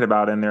you're talking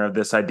about in there of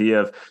this idea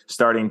of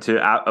starting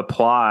to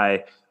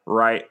apply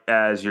right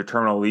as your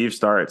terminal leave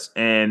starts,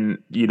 and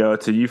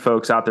to you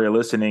folks out there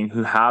listening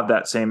who have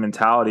that same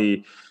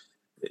mentality,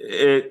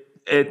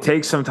 it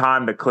takes some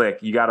time to click.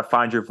 You got to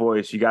find your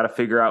voice. You got to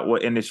figure out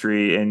what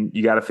industry, and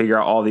you got to figure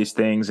out all these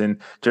things. And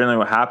generally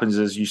what happens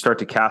is you start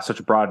to cast such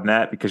a broad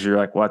net because you're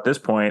like, well, at this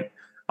point,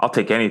 I'll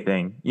take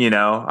anything.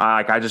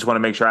 I just want to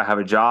make sure I have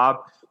a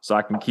job so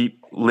I can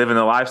keep living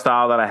the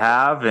lifestyle that I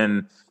have.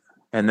 And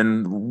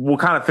then we'll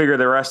kind of figure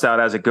the rest out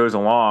as it goes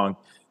along.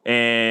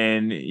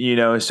 And,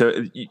 so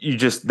you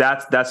just,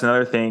 that's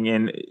another thing.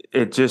 And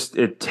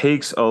it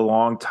takes a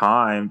long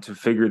time to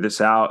figure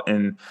this out.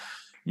 And,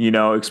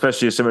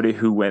 especially as somebody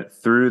who went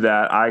through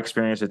that, I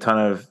experienced a ton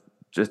of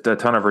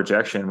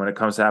rejection when it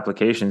comes to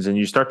applications, and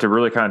you start to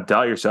really kind of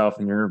doubt yourself.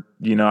 And you're,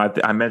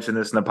 I mentioned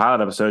this in the pilot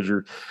episode.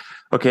 You're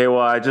okay. Well,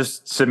 I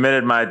just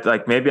submitted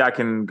maybe I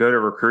can go to a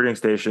recruiting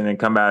station and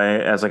come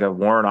back as like a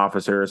warrant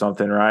officer or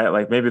something, right?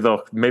 Like maybe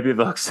they'll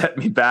accept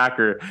me back,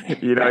 or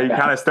you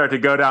kind of start to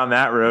go down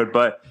that road.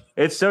 But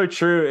it's so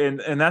true,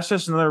 and that's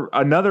just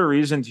another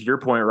reason, to your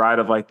point, right?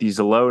 Of like these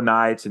low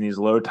nights and these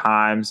low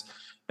times.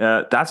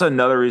 That's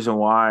another reason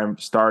why I'm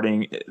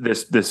starting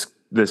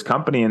this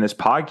company and this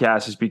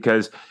podcast, is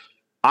because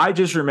I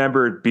just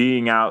remembered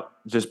being out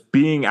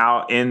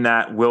in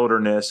that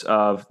wilderness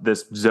of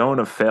this zone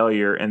of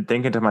failure and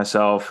thinking to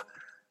myself,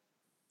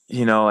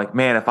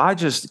 man, if I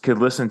just could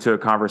listen to a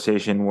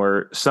conversation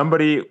where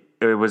somebody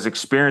was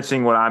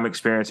experiencing what I'm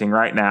experiencing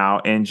right now,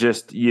 and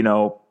just,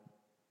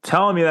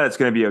 telling me that it's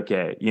going to be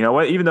okay. You know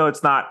what? Even though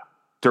it's not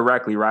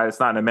directly, right? It's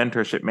not in a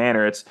mentorship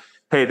manner. It's,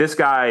 hey, this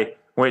guy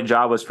went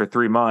jobless for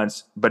 3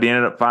 months, but he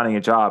ended up finding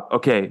a job.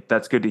 Okay,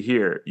 that's good to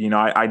hear.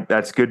 I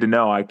that's good to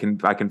know. I can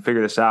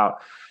figure this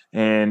out.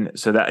 And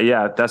so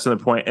that's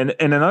another point. And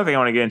another thing I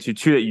want to get into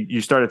too, that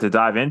you started to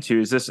dive into,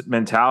 is this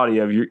mentality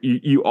of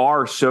you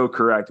are so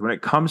correct when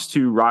it comes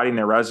to writing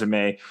their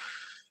resume.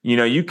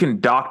 You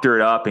can doctor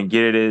it up and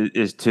get it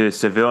as to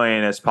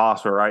civilian as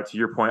possible, right? To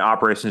your point,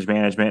 operations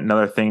management.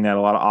 Another thing that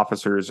a lot of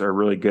officers are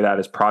really good at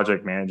is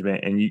project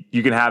management. And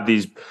you can have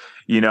these,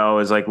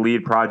 as like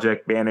lead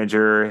project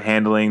manager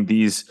handling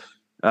these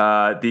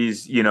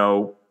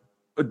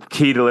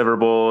key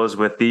deliverables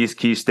with these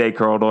key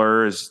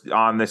stakeholders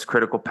on this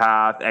critical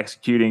path,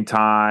 executing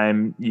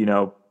time,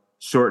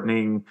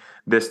 shortening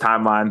this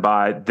timeline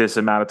by this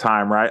amount of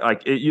time, right?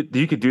 Like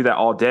you could do that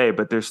all day,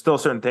 but there's still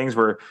certain things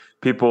where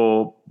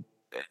people,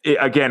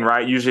 again,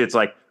 right? Usually it's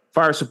like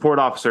fire support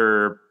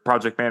officer,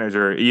 project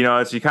manager,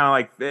 it's you kind of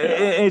like,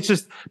 it's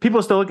just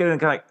people still look at it and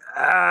kind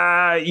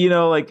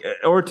of like,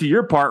 or to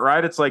your part,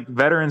 right? It's like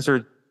veterans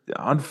are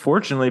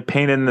unfortunately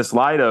painted in this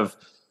light of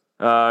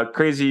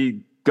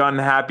crazy gun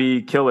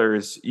happy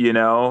killers,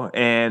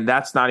 and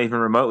that's not even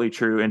remotely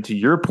true. And to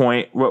your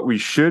point, what we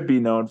should be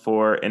known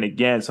for, and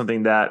again,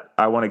 something that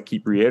I want to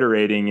keep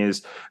reiterating,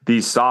 is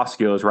these soft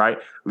skills, right?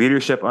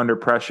 Leadership under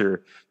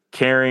pressure,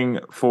 caring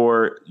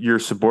for your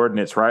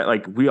subordinates, right?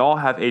 Like we all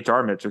have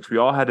HR metrics. We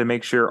all had to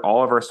make sure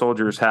all of our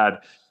soldiers had,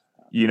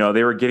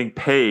 they were getting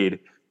paid,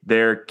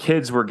 their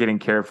kids were getting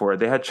cared for,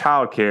 they had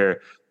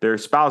childcare, their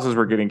spouses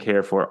were getting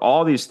cared for,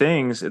 all these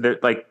things. They're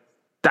like,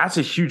 that's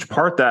a huge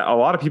part that a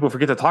lot of people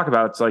forget to talk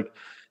about. It's like,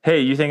 hey,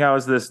 you think I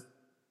was this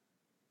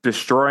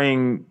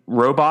destroying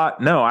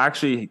robot? No, I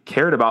actually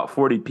cared about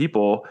 40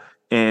 people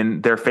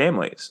and their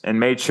families and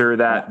made sure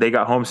that they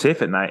got home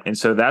safe at night. And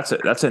so that's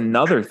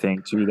another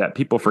thing too that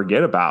people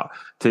forget about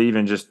to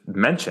even just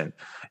mention.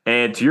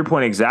 And to your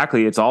point,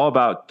 exactly, it's all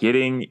about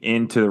getting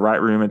into the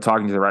right room and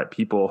talking to the right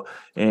people.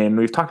 And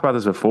we've talked about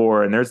this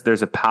before, and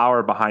there's a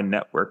power behind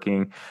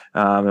networking.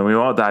 And we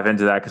won't dive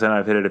into that because I know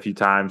I've hit it a few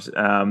times.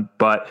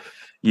 But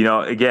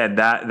again,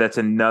 that's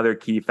another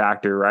key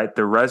factor, right?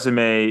 The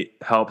resume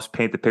helps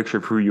paint the picture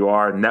of who you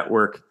are.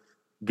 Network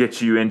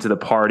gets you into the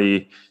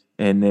party,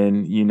 and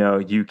then,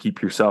 you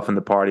keep yourself in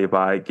the party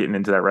by getting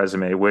into that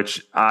resume,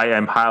 which I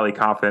am highly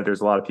confident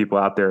there's a lot of people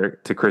out there,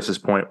 to Chris's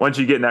point. Once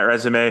you get in that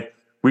resume,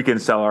 we can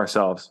sell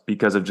ourselves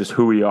because of just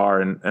who we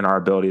are and our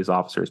ability as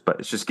officers. But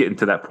it's just getting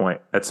to that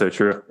point. That's so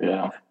true.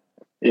 Yeah.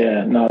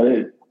 Yeah. No,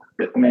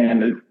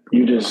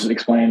 you just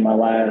explained my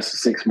last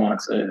 6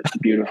 months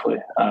beautifully.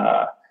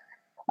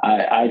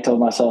 I told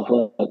myself,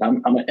 look,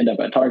 I'm going to end up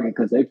at Target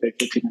because they pay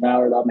 $15 an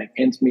hour. I'll make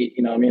ends meet.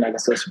 You know what I mean? I can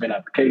still submit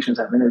applications,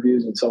 have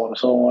interviews, and so on and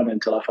so on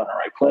until I find the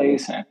right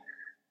place. And,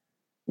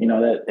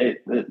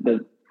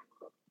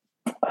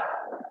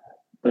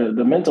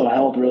 the mental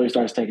health really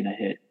starts taking a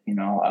hit.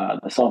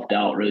 The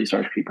self-doubt really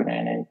starts creeping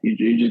in. And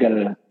you just got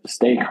to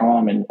stay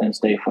calm and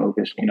stay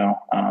focused,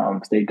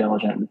 stay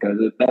diligent, because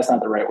that's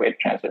not the right way to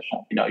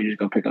transition. You just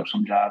go pick up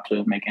some job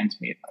to make ends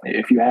meet.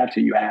 If you have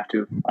to, you have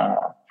to.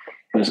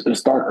 But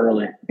start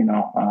early,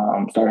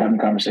 start having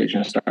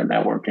conversations, start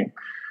networking,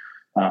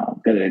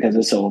 because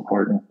it's so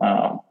important.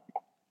 Yeah,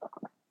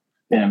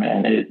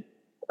 man,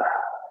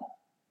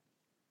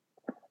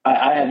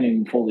 I haven't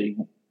even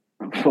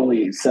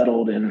fully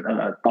settled and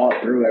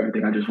thought through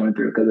everything I just went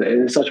through, because it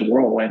is such a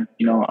whirlwind,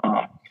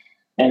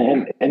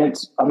 and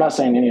it's, I'm not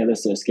saying any of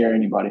this to scare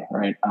anybody,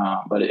 right?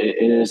 But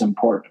it is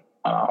important,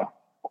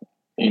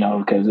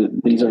 because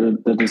these are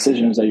the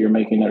decisions that you're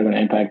making that are going to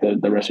impact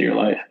the rest of your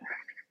life.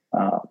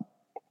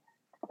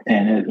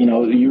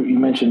 You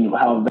mentioned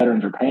how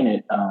veterans are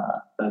painted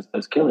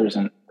as killers,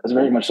 and that's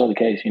very much so the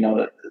case.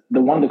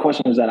 One of the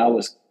questions that I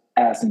was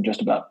asked in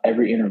just about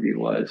every interview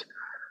was,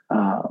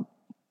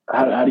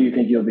 how do you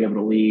think you'll be able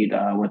to lead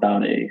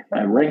without a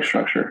rank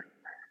structure?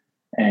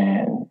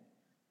 And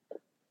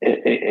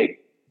it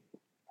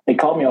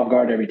caught me off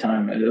guard every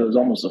time. It was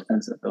almost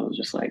offensive. It was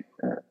just like,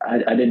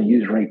 I didn't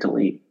use rank to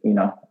lead.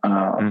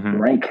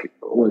 Rank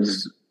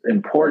was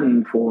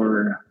important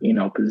for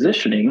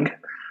positioning,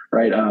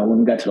 right? When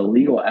we got to the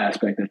legal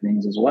aspect of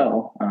things as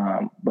well.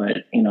 But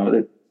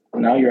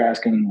now you're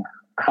asking,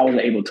 how was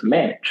I able to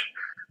manage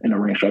in a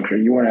rank structure?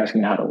 You weren't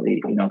asking how to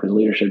lead, because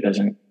leadership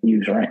doesn't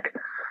use rank.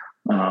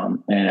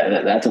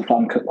 And that's a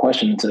fun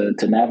question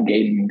to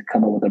navigate and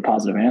come up with a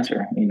positive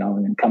answer,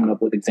 and coming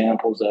up with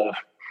examples of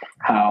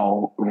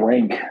how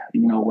rank,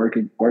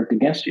 worked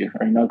against you,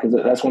 because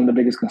that's one of the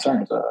biggest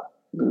concerns.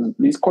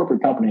 These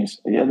corporate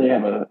companies, they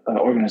have a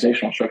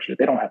organizational structure.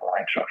 They don't have a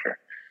rank structure.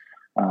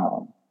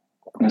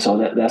 And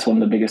so that's one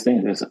of the biggest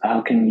things is,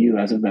 how can you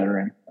as a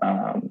veteran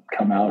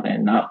come out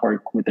and not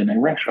work within a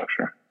rank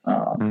structure?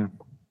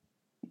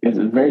 It's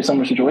a very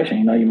similar situation.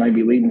 You might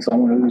be leading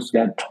someone who's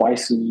got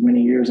twice as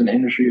many years in the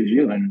industry as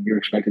you, and you're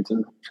expected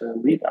to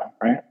lead them,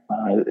 right?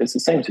 It's the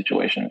same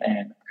situation.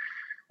 And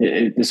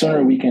the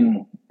sooner we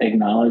can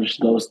acknowledge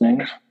those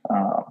things,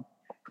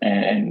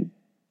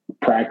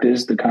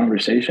 practice the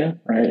conversation,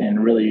 right,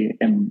 and really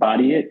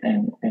embody it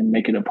and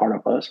make it a part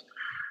of us,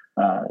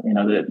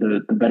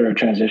 the better a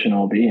transition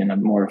will be and the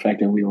more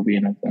effective we will be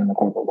in the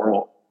corporate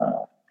world.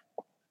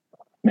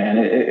 Man,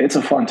 it's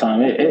a fun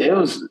time. It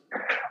was,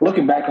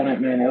 looking back on it,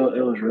 man,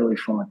 it was really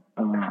fun.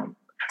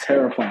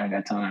 Terrifying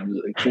at times,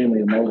 extremely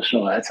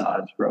emotional at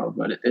times, bro.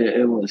 But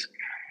it was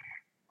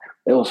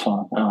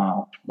fun.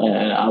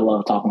 And I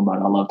love talking about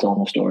it. I love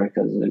telling the story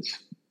because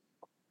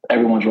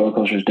everyone's roller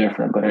coaster is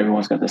different, but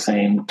everyone's got the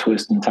same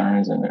twists and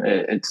turns, and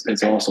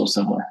it's all so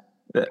similar.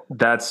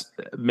 That's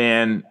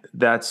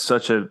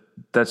such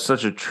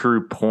a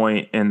true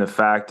point in the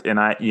fact. And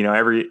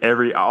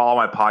all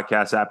my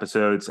podcast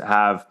episodes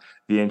have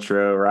the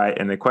intro, right?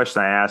 And the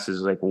question I ask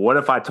is like, what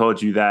if I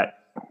told you that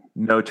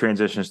no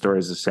transition story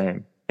is the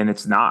same? And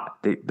it's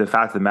not. The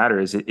fact of the matter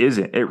is it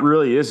isn't. It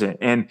really isn't.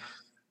 And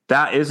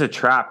that is a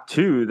trap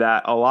too,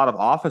 that a lot of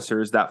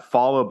officers that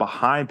follow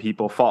behind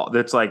people fall.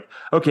 That's like,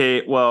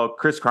 okay, well,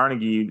 Chris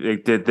Carnegie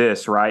did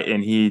this, right?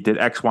 And he did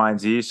X, Y, and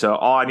Z. So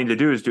all I need to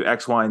do is do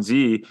X, Y, and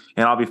Z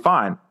and I'll be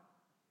fine.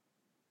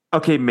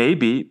 Okay,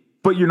 maybe,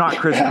 but you're not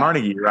Chris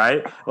Carnegie,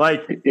 right?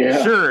 Like,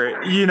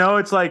 sure,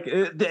 it's like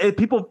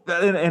people,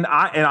 and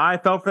I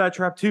fell for that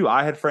trap too.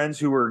 I had friends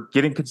who were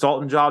getting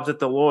consultant jobs at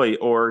Deloitte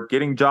or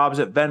getting jobs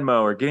at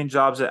Venmo or getting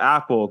jobs at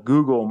Apple,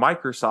 Google,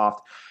 Microsoft.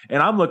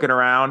 And I'm looking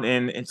around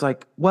and it's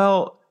like,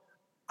 well,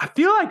 I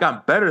feel like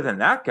I'm better than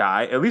that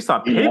guy, at least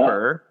on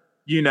paper,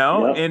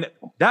 and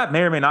that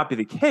may or may not be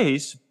the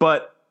case,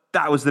 but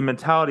that was the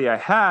mentality I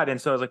had. And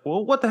so I was like,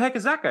 well, what the heck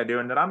is that guy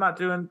doing that I'm not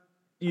doing?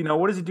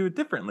 What does he do it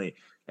differently?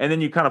 And then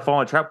you kind of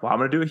fall in a trap. Well, I'm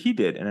going to do what he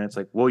did. And it's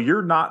like, well,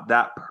 you're not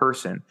that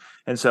person.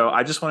 And so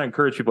I just want to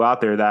encourage people out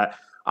there that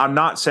I'm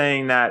not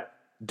saying that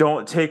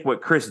don't take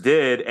what Chris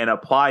did and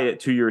apply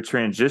it to your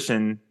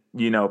transition,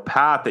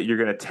 path that you're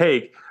going to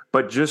take.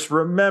 But just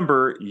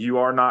remember, you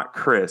are not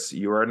Chris.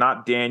 You are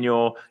not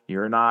Daniel.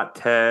 You're not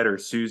Ted or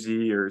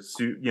Susie or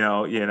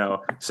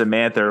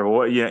Samantha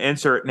or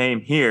insert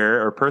name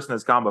here or person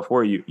that's gone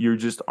before you. You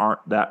just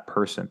aren't that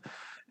person.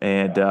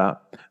 And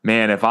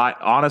man,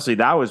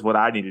 that was what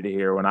I needed to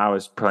hear when I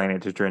was planning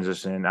to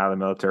transition out of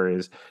the military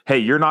is, hey,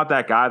 you're not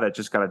that guy that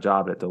just got a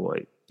job at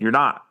Deloitte. You're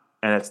not.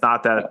 And it's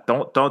not that.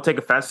 Don't take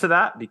offense to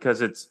that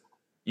because it's,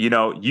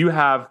 you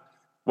have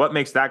what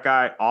makes that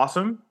guy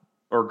awesome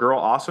or girl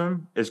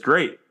awesome is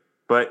great,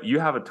 but you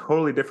have a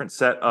totally different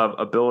set of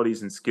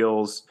abilities and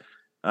skills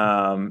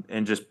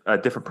and just a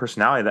different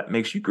personality that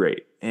makes you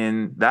great.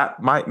 And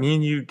that might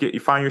mean you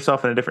find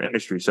yourself in a different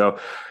industry. So,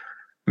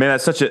 man,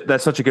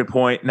 that's such a good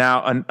point.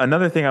 Now,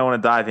 another thing I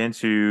want to dive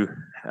into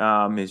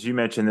is you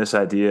mentioned this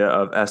idea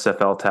of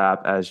SFL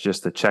tap as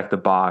just a check the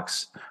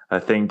box, a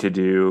thing to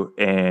do.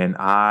 And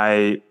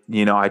I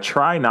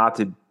try not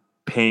to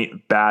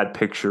paint bad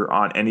picture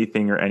on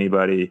anything or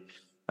anybody,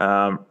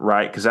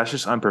 right? Because that's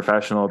just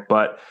unprofessional.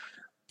 But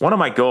one of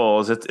my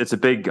goals, it's a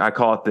big, I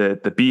call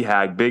it the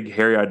BHAG, big,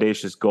 hairy,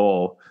 audacious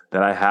goal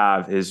that I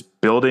have is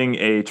building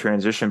a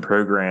transition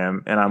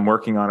program. And I'm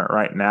working on it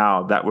right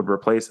now that would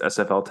replace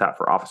SFL TAP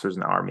for officers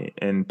in the Army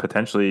and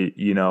potentially,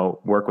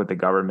 work with the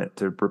government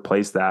to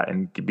replace that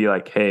and be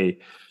like, hey,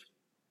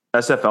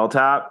 SFL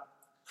TAP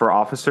for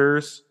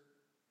officers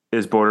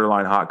is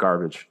borderline hot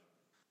garbage.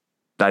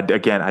 I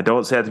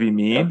don't say that to be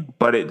mean,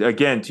 but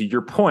again, to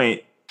your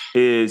point,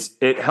 is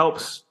it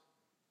helps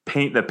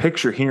paint the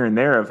picture here and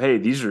there of, hey,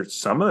 these are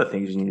some of the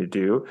things you need to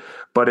do,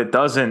 but it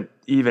doesn't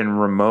even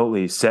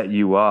remotely set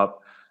you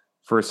up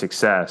for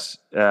success.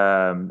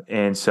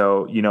 And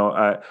so,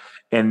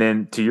 and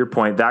then to your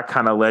point, that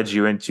kind of led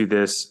you into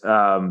this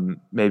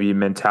maybe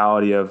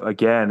mentality of,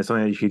 again, it's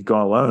something that you could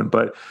go alone.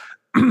 But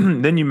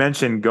then you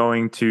mentioned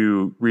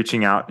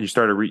reaching out. You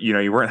started,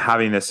 you weren't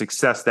having the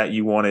success that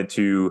you wanted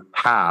to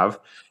have.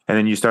 And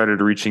then you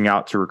started reaching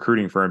out to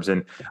recruiting firms.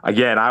 And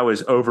again, I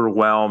was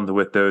overwhelmed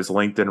with those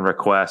LinkedIn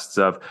requests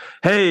of,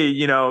 hey,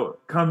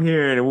 come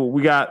here and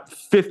we got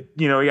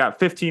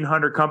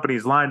 1,500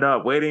 companies lined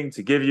up waiting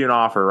to give you an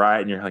offer,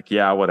 right? And you're like,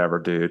 yeah, whatever,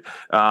 dude.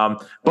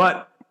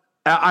 But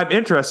I'm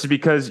interested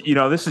because,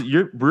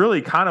 you're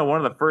really kind of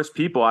one of the first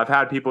people. I've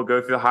had people go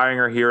through the Hiring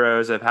Our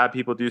Heroes. I've had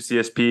people do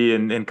CSP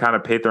and kind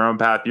of pave their own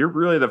path. You're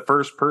really the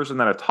first person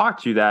that I've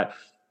talked to that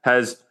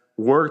has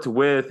worked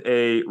with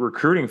a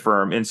recruiting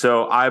firm. And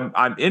so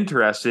I'm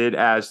interested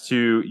as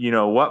to,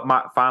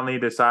 what finally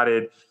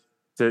decided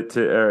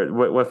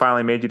what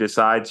finally made you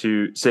decide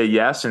to say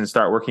yes and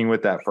start working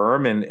with that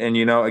firm. And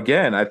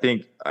again, I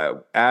think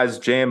as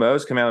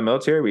JMOs come out of the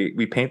military,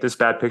 we paint this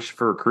bad picture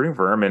for a recruiting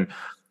firm. And,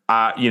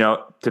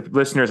 to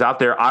listeners out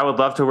there, I would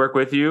love to work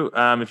with you.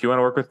 If you want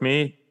to work with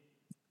me,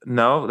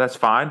 no, that's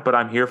fine, but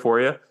I'm here for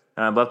you.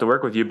 And I'd love to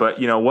work with you. But,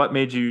 what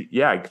made you,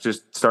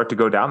 just start to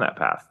go down that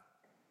path?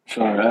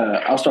 Sure.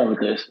 I'll start with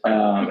this.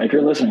 If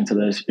you're listening to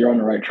this, you're on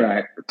the right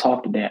track.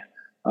 Talk to Dan.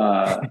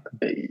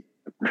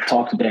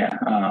 Talk to Dan.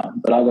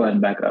 But I'll go ahead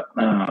and back up.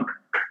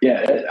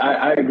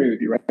 I agree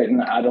with you, right?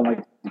 And I don't like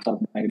to talk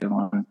negative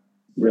on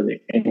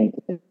really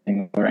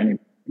anything or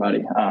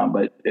anybody.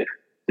 But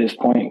this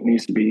point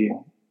needs to be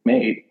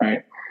made,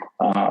 right?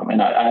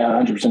 And I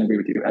 100% agree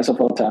with you.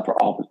 SFL tab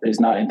for office is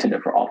not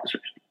intended for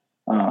officers.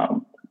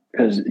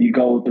 Because you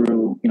go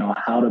through,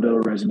 how to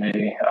build a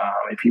resume.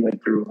 If you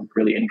went through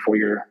really any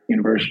four-year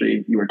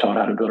university, you were taught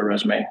how to build a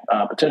resume,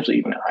 potentially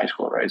even in high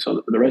school, right?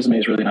 So the resume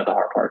is really not the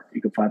hard part.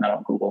 You can find that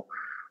on Google.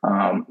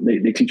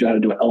 They teach you how to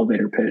do an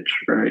elevator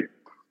pitch, right?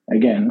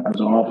 Again, as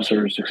an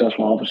officer,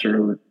 successful officer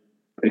who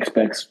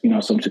expects,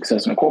 some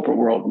success in the corporate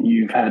world,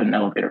 you've had an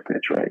elevator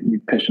pitch, right? You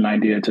pitched an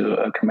idea to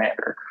a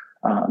commander.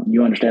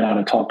 You understand how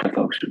to talk to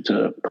folks,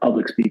 to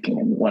public speaking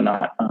and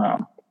whatnot.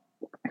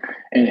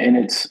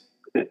 And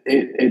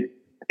it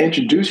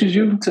introduces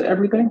you to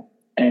everything.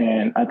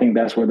 And I think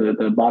that's where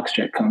the box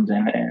check comes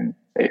in, and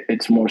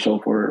it's more so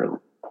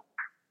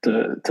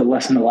to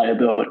lessen the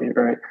liability,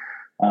 right?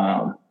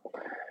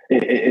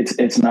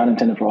 It's not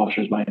intended for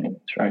officers by any means,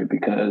 right?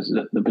 Because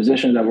the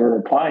positions that we're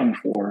applying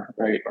for,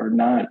 right, are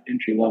not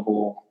entry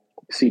level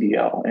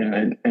CDL,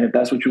 and if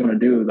that's what you want to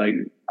do, like,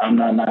 I'm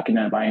not knocking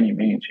that by any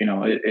means.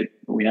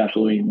 We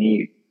absolutely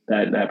need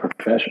that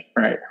profession,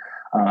 right?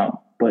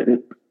 But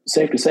it's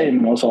safe to say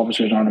most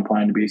officers aren't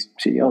applying to be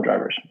CDL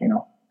drivers.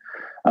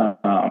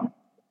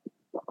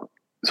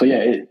 So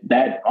yeah,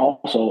 that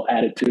also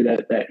added to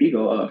that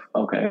ego of,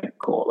 okay,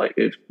 cool. Like,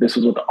 if this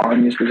is what the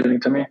Army is presenting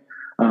to me,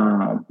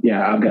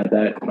 yeah, I've got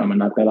that. I'm gonna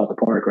knock that out the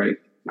park, right?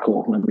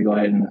 Cool. Let me go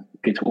ahead and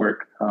get to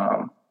work.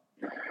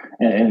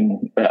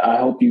 And I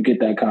hope you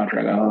get that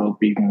contract. I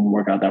hope you can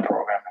work out that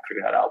program and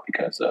figure that out,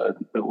 because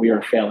we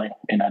are failing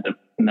in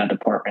that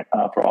department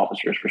for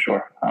officers, for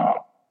sure.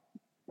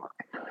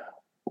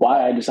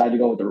 Why I decided to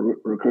go with the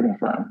recruiting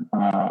firm.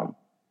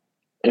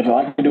 If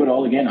I could do it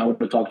all again, I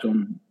would have talked to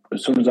them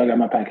as soon as I got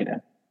my packet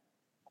in.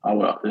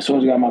 As soon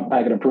as I got my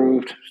packet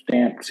approved,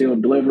 stamped,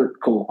 sealed, delivered,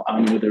 cool,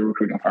 I'm with the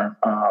recruiting firm.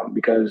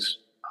 Because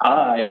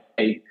I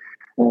went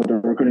with the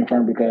recruiting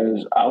firm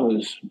because I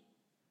was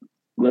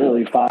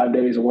literally 5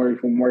 days away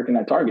from working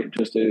at Target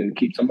just to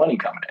keep some money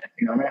coming in.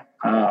 You know what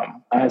I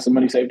mean? I had some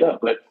money saved up,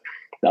 but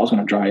that was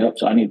going to dry up,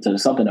 so I needed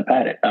something to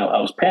pad it.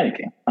 I was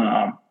panicking.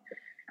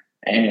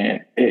 And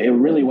it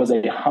really was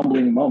a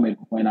humbling moment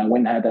when I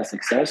went and had that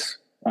success,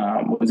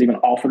 was even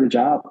offered a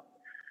job,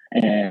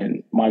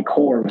 and my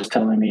core was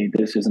telling me,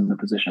 this isn't the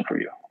position for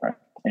you, right?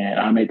 And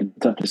I made the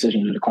tough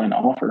decision to decline the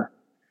offer,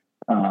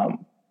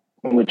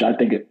 which I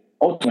think it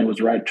ultimately was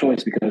the right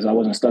choice, because I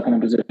wasn't stuck in a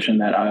position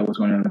that I was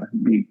going to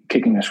be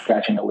kicking and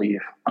scratching to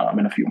leave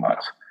in a few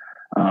months.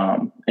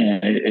 And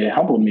it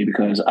humbled me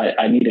because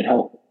I needed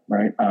help.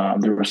 Right.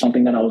 There was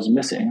something that I was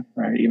missing,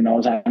 right? Even though I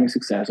was having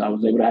success, I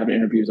was able to have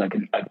interviews. I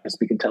could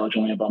speak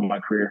intelligently about my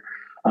career.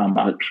 I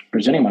was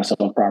presenting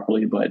myself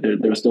properly, but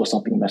there was still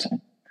something missing.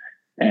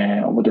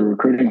 And what the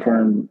recruiting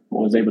firm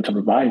was able to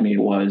provide me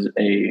was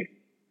a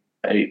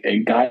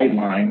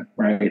guideline,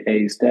 right?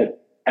 A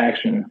step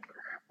action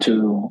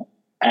to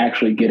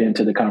actually get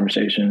into the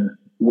conversation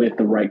with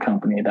the right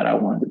company that I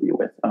wanted to be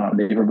with.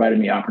 They provided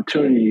me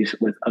opportunities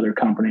with other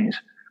companies.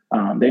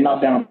 They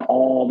knocked down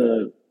all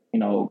the,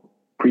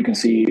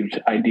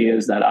 preconceived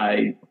ideas that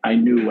I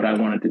knew what I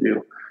wanted to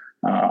do.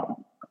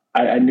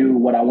 I knew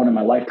what I wanted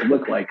my life to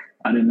look like.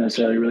 I didn't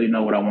necessarily really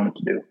know what I wanted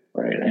to do,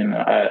 right? And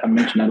I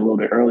mentioned that a little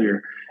bit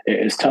earlier.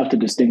 It's tough to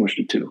distinguish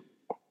the two,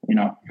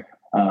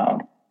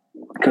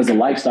 because the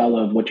lifestyle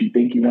of what you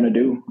think you want to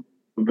do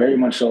very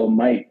much so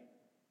might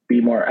be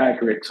more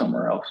accurate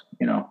somewhere else,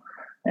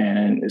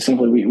 and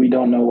simply we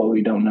don't know what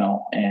we don't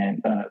know.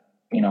 And,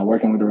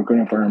 working with a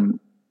recruiting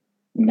firm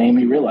made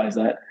me realize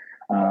that.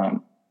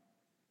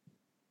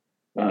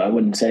 I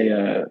wouldn't say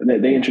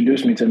they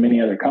introduced me to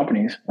many other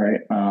companies, right?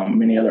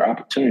 Many other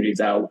opportunities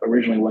that I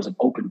originally wasn't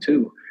open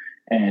to.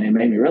 And it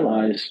made me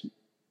realize,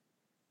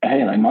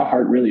 hey, like, my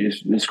heart really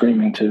is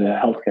screaming to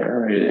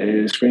healthcare, right? It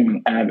is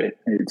screaming Abbott.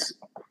 It's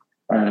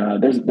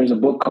there's a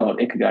book called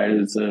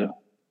Ikigai.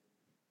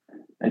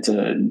 It's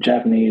a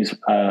Japanese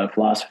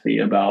philosophy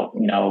about,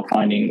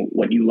 finding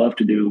what you love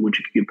to do, what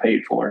you can get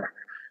paid for,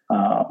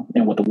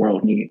 and what the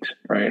world needs,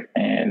 right?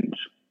 And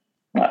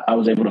I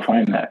was able to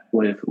find that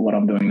with what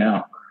I'm doing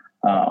now.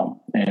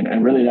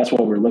 And really that's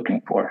what we're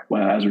looking for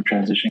as we're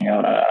transitioning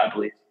out, I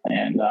believe.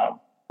 And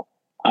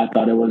I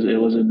thought it was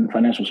in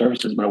financial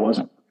services, but it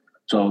wasn't.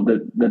 So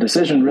the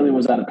decision really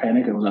was out of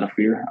panic. It was out of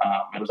fear.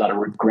 It was out of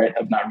regret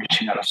of not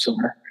reaching out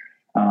sooner,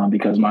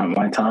 because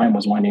my time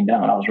was winding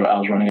down. I was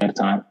running out of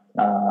time.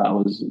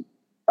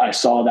 I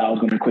saw that I was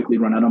going to quickly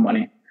run out of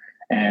money,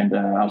 and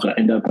I was going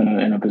to end up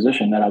in a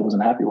position that I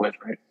wasn't happy with.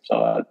 Right.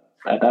 So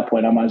at that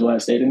point, I might as well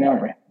have stayed in the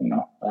Army,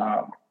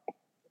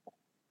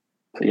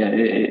 So yeah,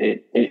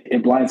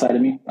 it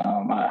blindsided me.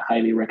 I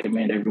highly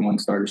recommend everyone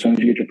start as soon as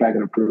you get your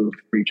packet approved,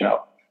 reach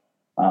out.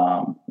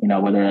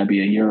 Whether that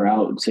be a year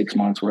out, 6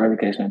 months, wherever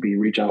the case may be,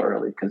 reach out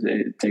early, because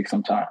it takes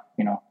some time.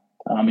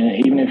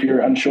 And even if you're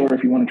unsure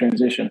if you want to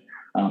transition,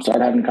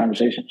 start having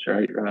conversations.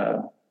 Right,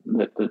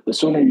 the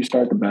sooner you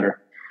start, the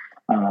better.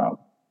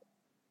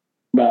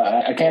 But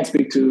I can't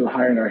speak to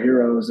hiring our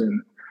heroes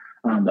and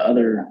the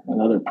other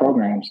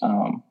programs.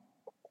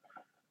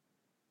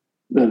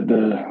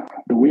 The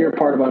weird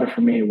part about it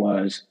for me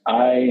was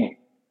I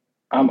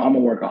I'm a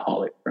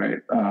workaholic, right?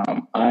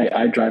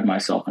 I drive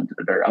myself into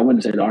the dirt. I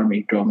wouldn't say the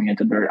Army drove me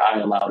into the dirt. I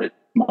allowed it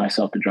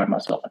myself to drive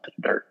myself into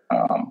the dirt.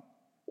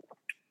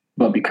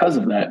 But because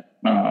of that,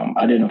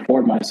 I didn't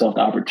afford myself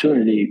the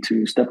opportunity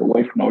to step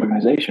away from the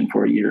organization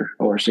for a year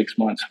or 6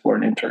 months for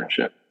an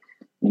internship.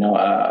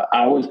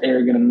 I was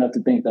arrogant enough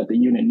to think that the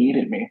unit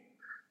needed me.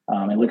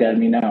 And look at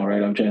me now,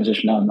 right? I'm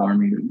transitioned out in the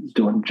Army,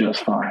 doing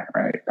just fine,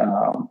 right?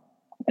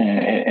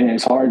 And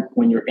it's hard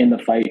when you're in the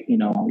fight.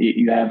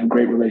 You have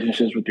great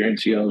relationships with your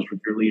NCOs,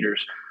 with your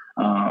leaders.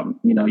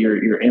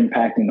 You're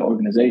impacting the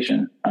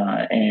organization.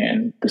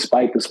 And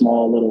despite the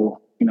small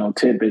little,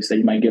 tidbits that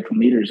you might get from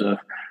leaders of,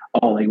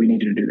 oh, like we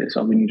need you to do this,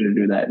 oh, we need you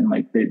to do that, and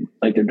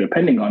they're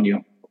depending on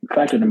you. The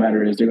fact of the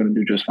matter is, they're going to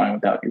do just fine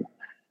without you,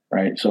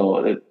 right?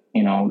 So,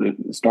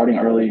 starting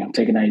early,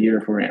 taking that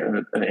year for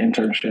an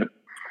internship,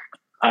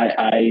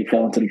 I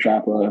fell into the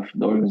trap of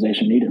the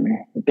organization needed me,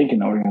 thinking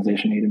the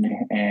organization needed me,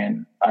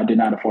 and I did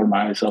not afford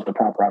myself the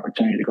proper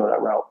opportunity to go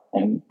that route.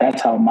 And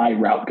that's how my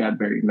route got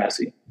very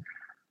messy.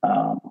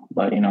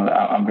 But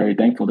I'm very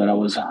thankful that I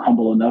was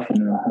humble enough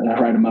in the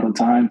right amount of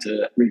time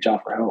to reach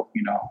out for help.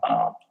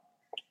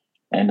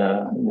 And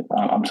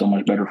I'm so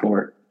much better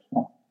for it.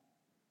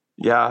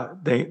 Yeah,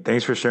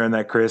 thanks for sharing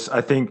that, Chris. I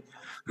think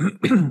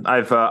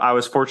I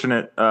was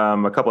fortunate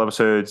a couple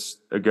episodes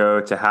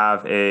ago to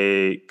have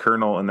a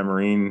colonel in the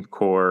Marine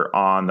Corps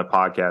on the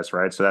podcast,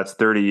 right? So that's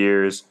 30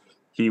 years.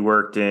 He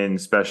worked in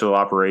special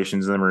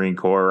operations in the Marine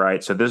Corps,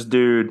 right? So this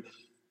dude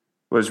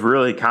was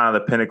really kind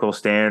of the pinnacle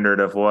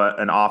standard of what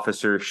an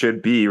officer should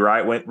be,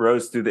 right?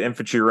 Rose through the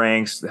infantry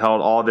ranks,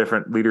 held all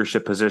different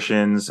leadership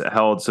positions,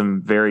 held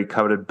some very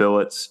coveted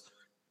billets.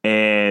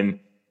 And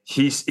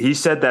he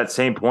said that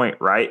same point,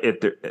 right?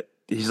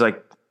 He's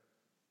like,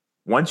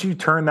 once you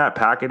turn that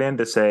packet in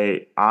to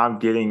say, I'm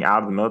getting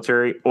out of the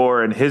military,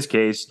 or in his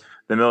case,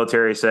 the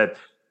military said,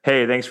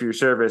 hey, thanks for your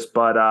service,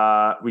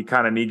 but we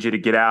kind of need you to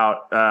get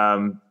out,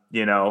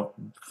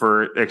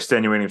 for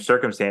extenuating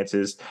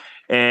circumstances.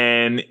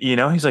 And,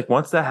 he's like,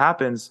 once that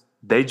happens,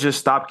 they just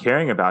stop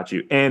caring about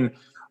you. And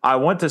I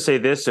want to say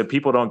this so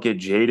people don't get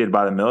jaded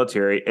by the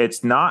military.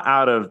 It's not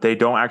out of they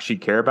don't actually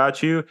care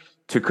about you.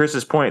 To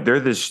Chris's point, they're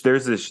this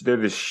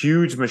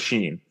huge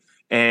machine.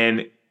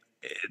 And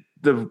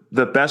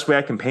the best way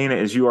I can paint it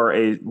is you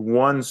are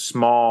one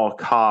small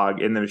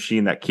cog in the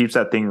machine that keeps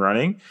that thing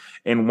running.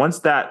 And once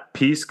that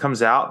piece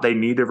comes out, they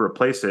need to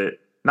replace it.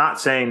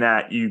 Not saying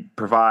that you could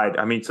provide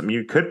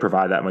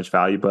that much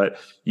value, but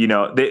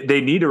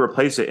they need to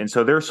replace it. And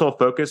so their sole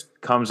focus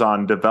comes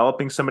on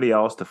developing somebody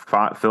else to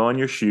fill in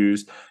your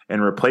shoes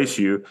and replace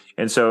you.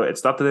 And so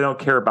it's not that they don't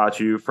care about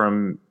you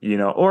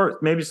or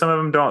maybe some of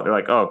them don't. They're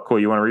like, oh, cool,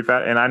 you want to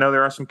refrad? And I know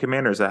there are some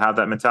commanders that have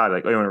that mentality,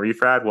 like, oh, you want to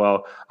refrad?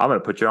 Well, I'm going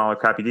to put you on all the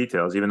crappy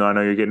details, even though I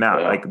know you're getting out.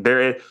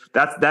 Yeah.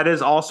 That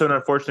is also an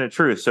unfortunate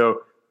truth.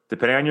 So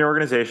depending on your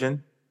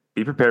organization,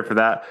 be prepared for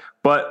that.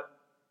 But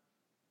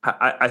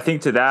I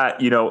think to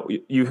that,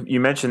 you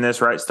mentioned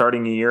this, right?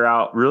 Starting a year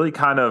out, really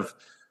kind of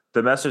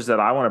the message that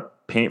I want to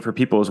paint for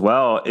people as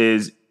well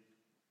is,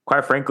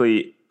 quite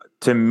frankly,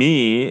 to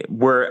me,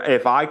 where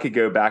if I could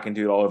go back and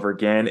do it all over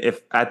again,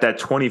 if at that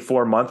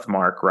 24-month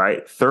mark,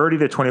 right, 30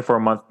 to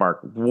 24-month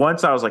mark,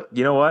 once I was like,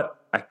 you know what?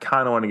 I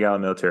kind of want to get out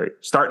of the military,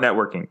 start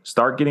networking,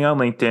 start getting on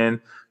LinkedIn,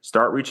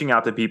 start reaching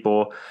out to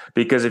people.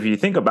 Because if you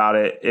think about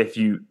it, if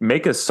you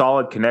make a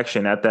solid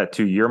connection at that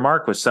 2-year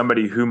mark with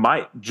somebody who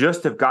might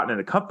just have gotten in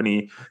a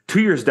company,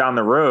 2 years down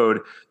the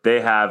road,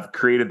 they have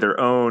created their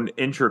own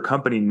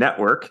intra-company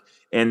network,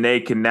 and they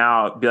can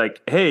now be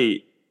like,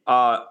 hey,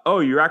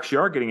 you actually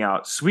are getting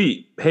out.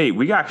 Sweet. Hey,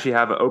 we actually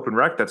have an open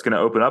rec that's going to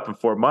open up in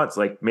 4 months.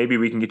 Like maybe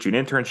we can get you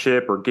an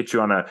internship or get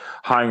you on a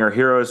Hiring Our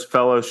Heroes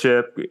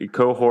fellowship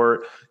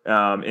cohort,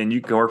 and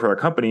you can work for our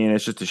company, and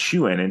it's just a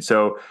shoe-in. And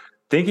so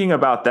thinking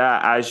about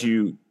that as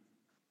you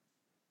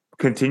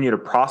continue to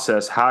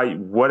process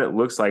what it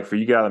looks like for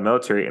you to get out of the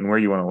military and where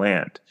you want to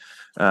land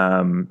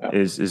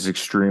is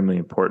extremely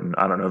important.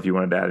 I don't know if you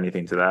wanted to add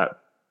anything to that.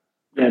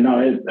 Yeah,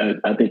 no,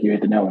 I think you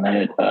hit the nail on the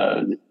head.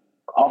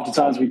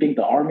 Oftentimes we think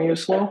the Army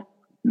is slow.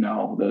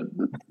 No,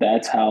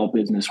 that's how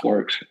business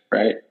works,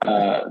 right?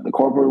 The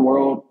corporate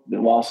world,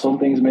 while some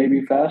things may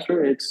be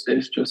faster, it's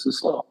just as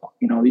slow.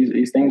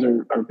 These things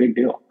are a big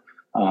deal,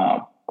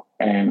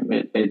 and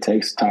it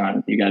takes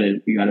time. You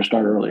gotta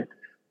start early,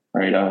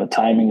 right?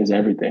 Timing is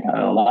everything.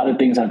 A lot of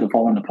things have to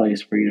fall into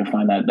place for you to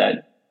find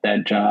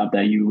that job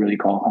that you really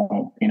call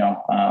home.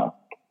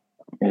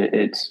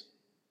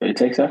 It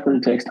takes effort,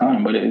 it takes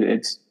time, but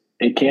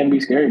it can be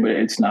scary, but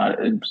it's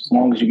not. As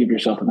long as you give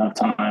yourself enough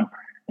time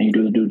and you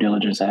do the due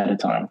diligence ahead of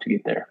time to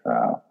get there,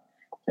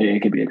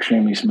 it could be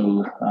extremely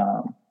smooth.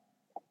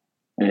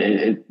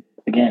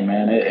 Again,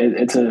 man,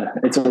 it's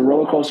a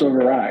roller coaster of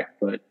a ride,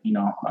 but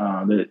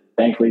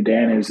thankfully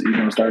Dan is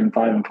starting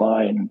Five and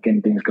Fly and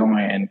getting things going,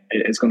 and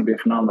it's going to be a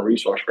phenomenal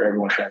resource for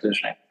everyone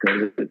transitioning,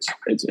 because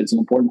it's an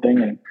important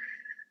thing,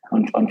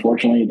 and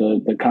unfortunately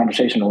the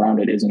conversation around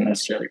it isn't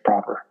necessarily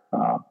proper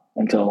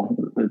until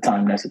the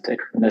time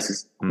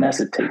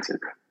necessitates it.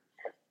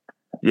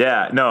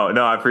 Yeah, no,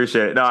 I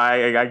appreciate it. No,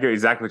 I get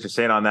exactly what you're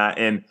saying on that.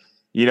 And,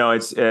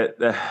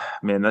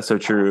 man, that's so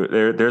true.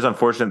 There's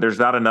unfortunate, there's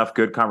not enough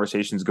good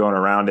conversations going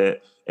around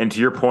it. And to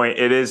your point,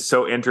 it is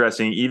so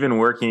interesting, even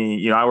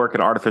working, I work at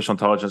an artificial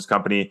intelligence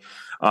company.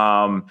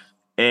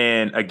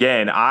 And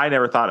again, I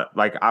never thought,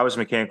 like, I was a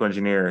mechanical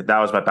engineer. That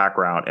was my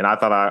background. And I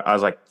thought I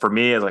was like, for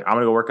me, I was like, I'm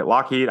going to go work at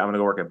Lockheed. I'm going to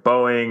go work at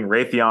Boeing,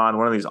 Raytheon,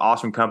 one of these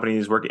awesome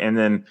companies and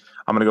then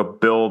I'm going to go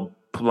build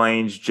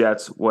planes,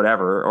 jets,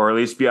 whatever, or at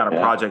least be on a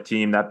project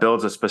team that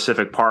builds a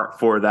specific part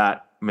for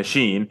that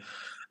machine.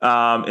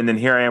 And then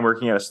here I am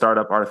working at a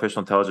startup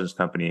artificial intelligence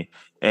company.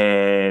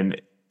 And,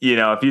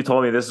 if you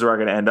told me this is where I'm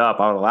going to end up,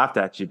 I would have laughed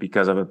at you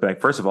because I would be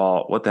like, first of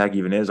all, what the heck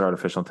even is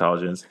artificial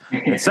intelligence?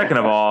 And second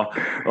of all,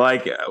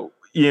 like,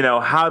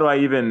 how do I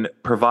even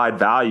provide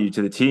value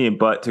to the team?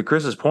 But to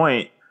Chris's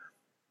point,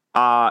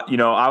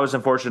 I was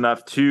unfortunate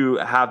enough to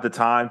have the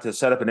time to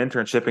set up an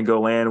internship and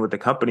go land with the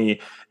company.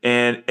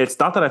 And it's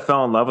not that I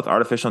fell in love with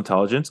artificial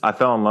intelligence. I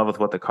fell in love with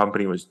what the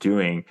company was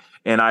doing.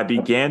 And I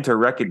began to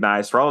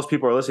recognize, for all those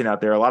people who are listening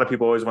out there, a lot of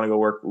people always want to go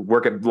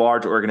work at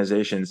large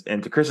organizations.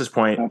 And to Chris's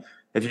point,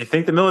 if you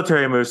think the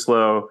military moves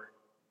slow,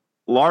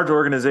 large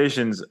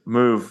organizations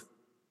move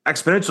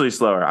exponentially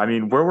slower. I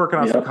mean, we're working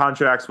on some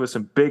contracts with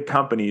some big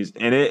companies,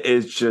 and it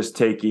is just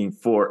taking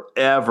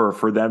forever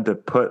for them to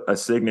put a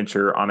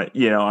signature on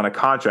it, on a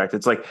contract.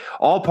 It's like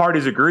all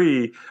parties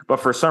agree, but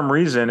for some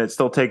reason, it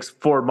still takes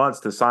 4 months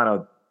to sign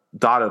a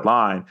dotted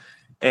line.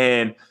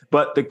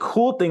 But the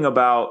cool thing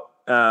about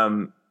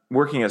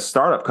working at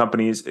startup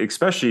companies,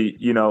 especially,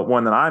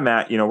 one that I'm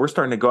at, we're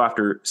starting to go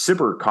after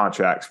cyber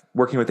contracts,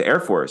 working with the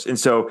Air Force. And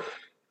so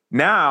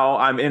now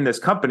I'm in this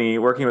company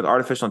working with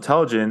artificial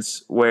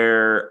intelligence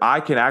where I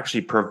can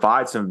actually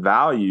provide some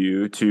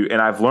value and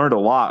I've learned a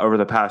lot over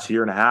the past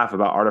year and a half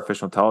about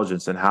artificial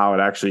intelligence and how it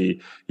actually,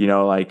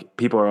 like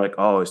people are like,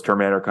 oh, is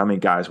Terminator coming?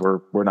 Guys,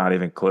 we're not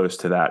even close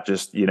to that.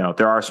 Just,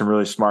 there are some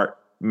really smart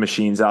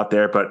machines out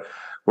there, but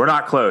we're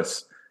not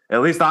close.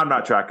 At least I'm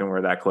not tracking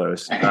we're that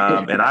close.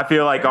 And I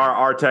feel like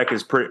our tech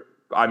is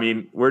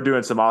we're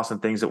doing some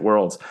awesome things at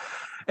Worlds.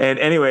 And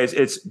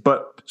anyways,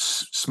 but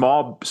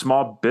small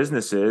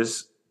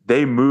businesses,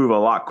 they move a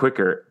lot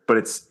quicker, but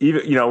it's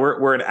even,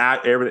 we're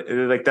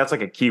like, that's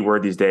like a key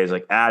word these days,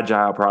 like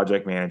agile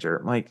project manager.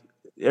 I'm like,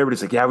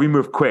 everybody's like, yeah, we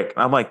move quick.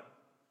 I'm like,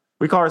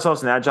 we call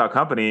ourselves an agile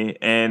company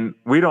and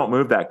we don't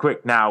move that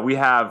quick. Now we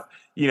have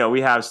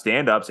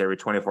stand-ups every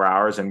 24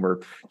 hours and we're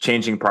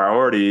changing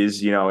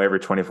priorities, every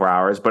 24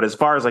 hours. But as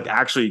far as like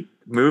actually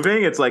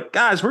moving, it's like,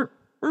 guys, we're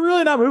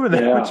really not moving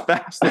that much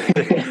faster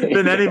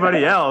than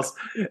anybody else.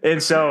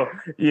 And so,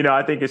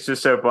 I think it's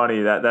just so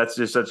funny that's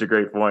just such a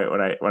great point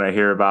when I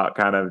hear about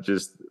kind of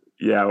just,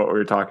 what we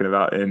were talking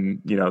about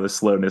in, the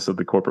slowness of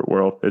the corporate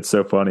world. It's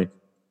so funny.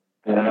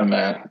 Yeah,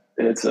 man.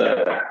 It's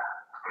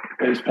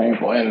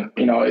painful. And,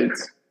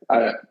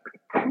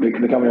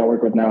 the company I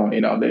work with now,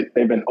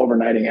 they've been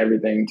overnighting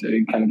everything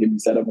to kind of get me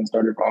set up and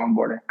started for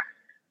onboarding.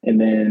 And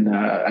then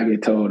I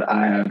get told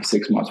I have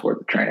 6 months worth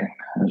of training.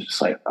 I was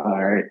just like,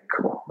 all right,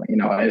 cool.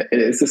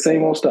 It's the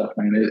same old stuff,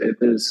 man.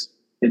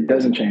 It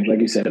doesn't change.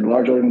 Like you said,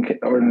 large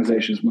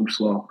organizations move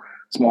slow.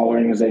 Small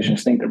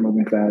organizations think they're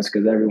moving fast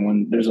because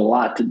there's a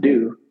lot to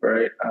do,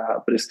 right?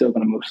 But it's still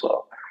going to move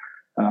slow.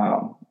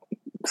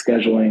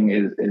 Scheduling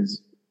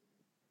is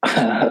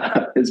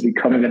is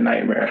becoming a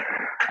nightmare.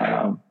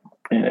 And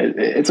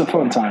it's a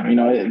fun time.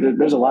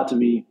 There's a lot to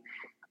be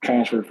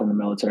transferred from the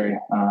military.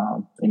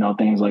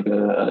 Things like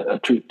a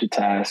troop to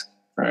task,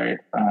 right?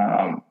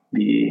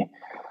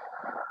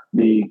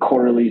 The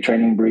quarterly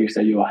training briefs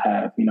that you'll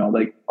have,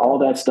 like all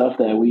that stuff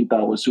that we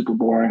thought was super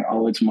boring.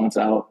 Oh, it's months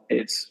out.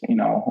 It's,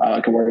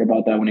 I can worry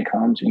about that when it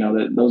comes.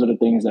 Those are the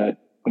things that,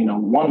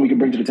 one, we can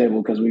bring to the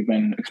table because we've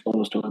been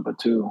exposed to it, but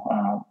two,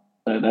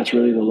 that's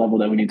really the level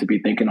that we need to be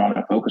thinking on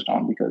and focused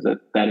on because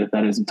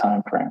that is the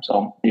time frame.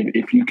 So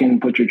if you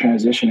can put your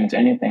transition into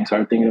anything,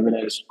 start thinking of it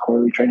as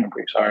quarterly training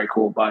briefs. All right,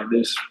 cool. By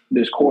this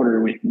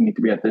quarter, we need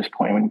to be at this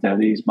point. We need to have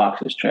these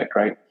boxes checked,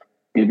 right?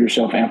 Give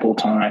yourself ample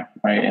time,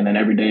 right? And then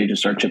every day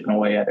just start chipping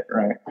away at it,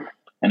 right?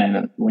 And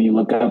then when you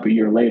look up a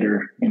year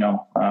later,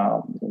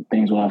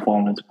 things will have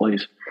fallen into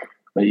place.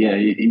 But yeah,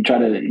 you try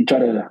to you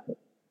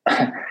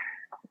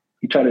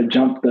try to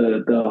jump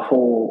the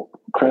whole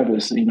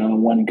crevice,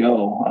 in one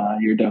go,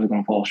 you're definitely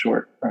going to fall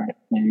short, right?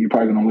 And you're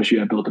probably going to wish you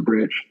had built a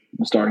bridge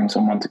starting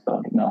some months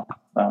ago,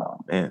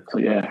 Man. So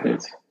yeah,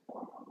 it's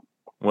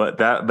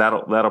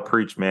that'll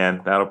preach,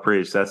 man. That'll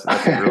preach. That's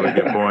a really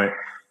good point.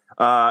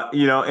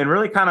 And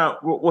really kind of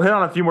we'll hit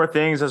on a few more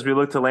things as we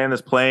look to land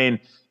this plane.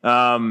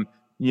 One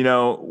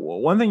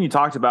thing you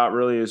talked about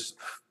really is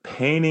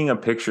painting a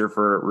picture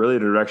for really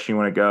the direction you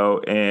want to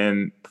go.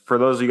 And for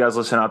those of you guys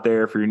listening out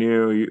there, if you're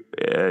new,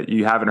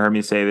 you haven't heard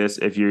me say this.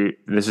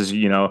 This is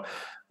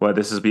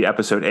be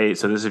episode 8.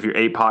 So this is if you're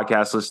 8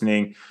 podcasts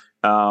listening.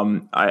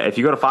 If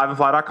you go to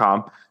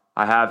 5andfly.com,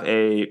 I have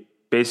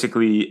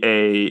basically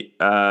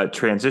a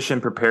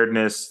transition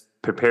preparedness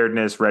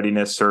preparedness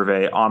readiness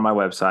survey on my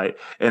website,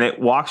 and it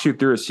walks you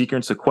through a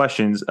sequence of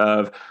questions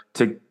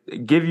to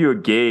give you a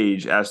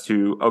gauge as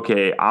to,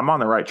 okay, I'm on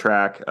the right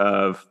track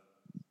of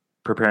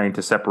preparing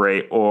to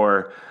separate,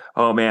 or,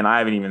 oh man, I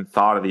haven't even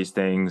thought of these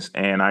things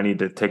and I need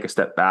to take a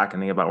step back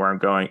and think about where I'm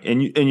going.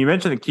 And you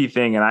mentioned the key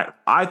thing. And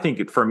I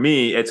think for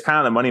me, it's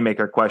kind of the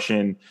moneymaker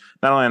question,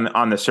 not only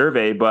on the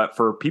survey, but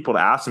for people to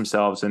ask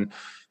themselves. And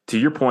to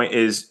your point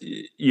is,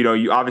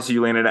 you obviously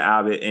you landed at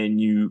Abbott,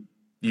 and you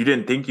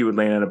didn't think you would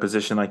land in a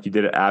position like you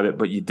did at Abbott,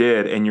 but you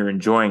did, and you're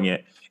enjoying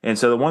it. And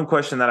so the one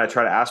question that I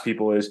try to ask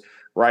people is,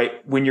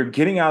 right, when you're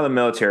getting out of the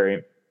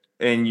military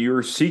and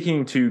you're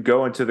seeking to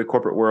go into the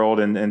corporate world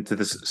and into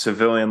this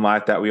civilian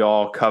life that we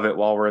all covet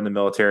while we're in the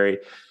military,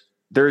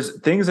 there's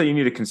things that you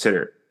need to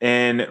consider.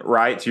 And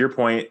right, to your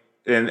point,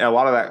 and a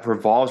lot of that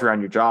revolves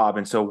around your job.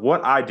 And so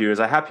what I do is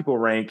I have people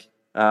rank,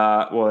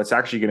 it's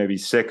actually going to be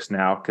 6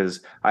 now, because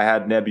I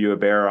had Nebu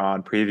Abair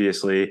on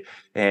previously,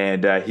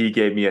 and he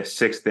gave me a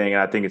 6th thing,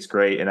 and I think it's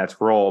great, and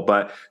that's role.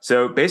 But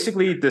so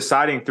basically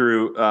deciding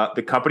through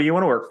the company you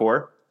want to work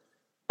for,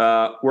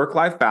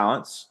 work-life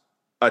balance,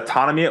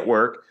 autonomy at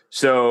work.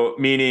 So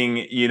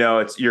meaning,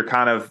 you're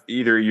kind of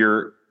either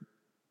you're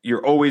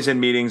always in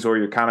meetings, or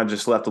you're kind of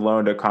just left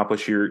alone to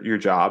accomplish your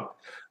job.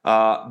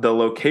 The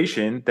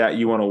location that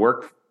you want to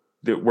work,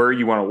 where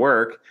you want to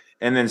work,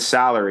 and then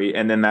salary.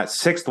 And then that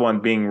 6th one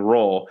being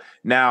role.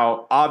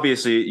 Now,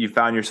 obviously you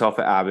found yourself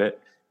at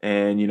Abbott,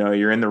 and,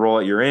 you're in the role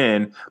that you're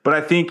in. But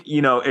I think,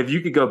 if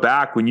you could go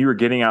back when you were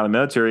getting out of the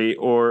military,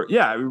 or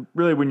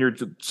really when you're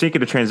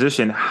seeking to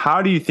transition,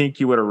 how do you think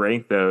you would have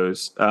ranked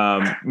those,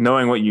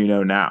 knowing what you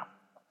know now?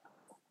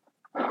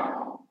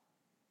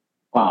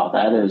 Wow,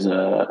 that is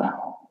a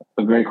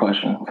great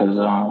question, because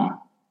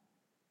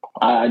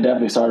I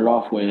definitely started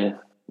off with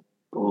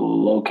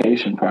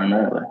location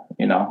primarily.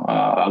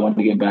 I wanted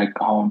to get back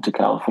home to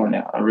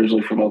California,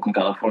 originally from Oakland,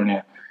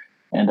 California.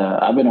 And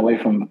I've been away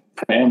from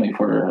family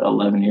for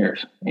 11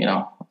 years,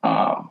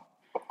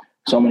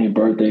 so many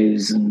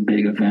birthdays and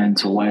big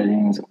events,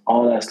 weddings,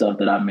 all that stuff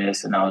that I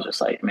missed. And I was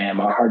just like, man,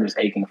 my heart is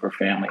aching for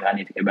family. I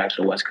need to get back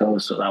to the West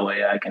Coast so that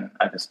way I can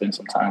spend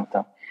some time with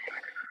them.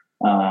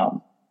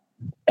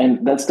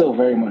 And that's still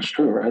very much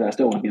true, right? I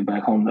still want to get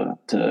back home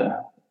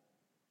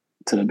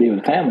to be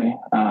with family.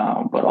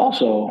 But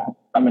also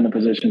I'm in a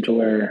position to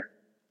where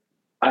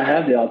I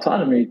have the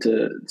autonomy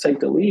to take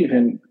the leave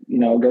and,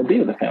 go be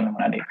with the family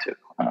when I need to.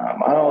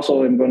 I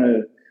also am going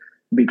to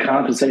be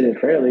compensated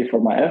fairly for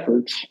my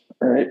efforts,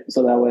 right?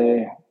 So that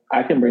way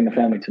I can bring the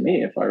family to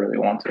me if I really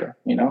want to,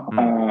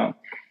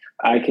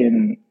 I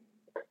can,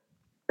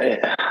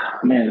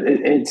 man,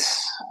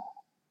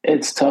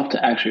 it's tough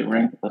to actually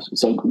rank this.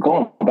 So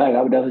going back,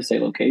 I would definitely say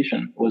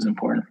location was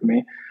important for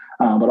me.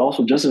 But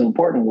also just as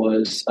important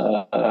was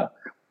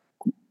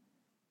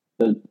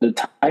the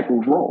type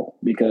of role,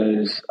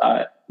 because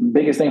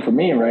biggest thing for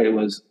me, right, it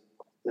was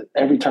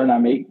every turn I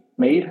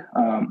made,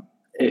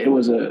 it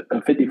was a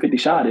 50-50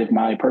 shot if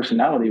my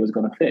personality was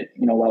going to fit,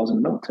 while I was in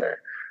the military,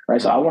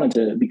 right? So I wanted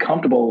to be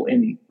comfortable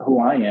in who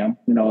I am,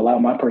 allow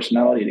my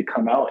personality to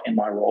come out in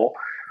my role,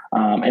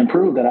 and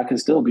prove that I can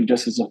still be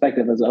just as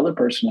effective as the other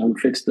person who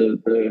fits the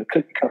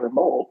cookie cutter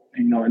mold,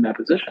 in that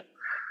position.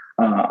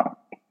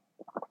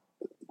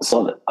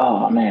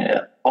 Oh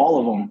man, all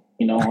of them,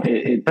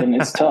 and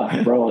it's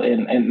tough, bro.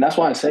 And that's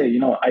why I say,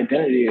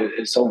 identity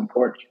is so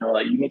important.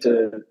 Like you need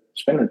to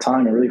spend the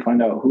time to really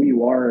find out who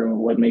you are and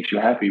what makes you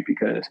happy,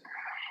 because,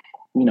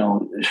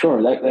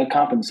 sure, that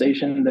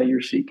compensation that you're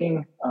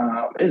seeking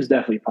is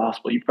definitely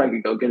possible. You probably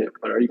could go get it,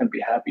 but are you going to be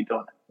happy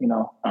doing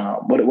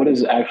it? What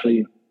is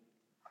actually,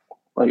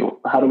 like,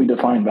 how do we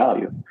define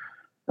value?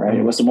 Right?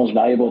 Mm-hmm. What's the most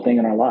valuable thing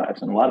in our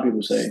lives? And a lot of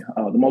people say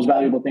the most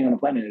valuable thing on the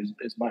planet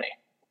is money.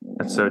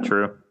 That's so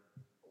true.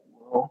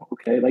 Well,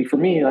 okay. Like for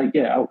me, I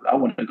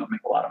want to go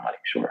make a lot of money,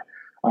 sure.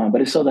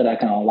 But it's so that I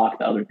can unlock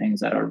the other things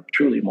that are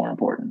truly more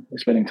important.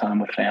 Spending time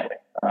with family,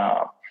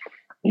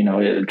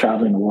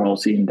 traveling the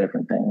world, seeing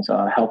different things,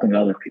 helping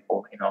other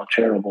people,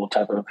 charitable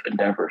type of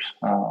endeavors.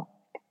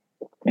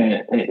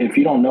 And if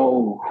you don't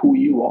know who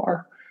you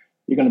are,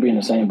 you're going to be in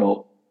the same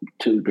boat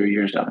 2-3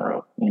 years down the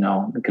road,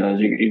 because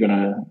you're going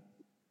to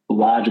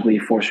logically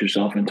force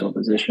yourself into a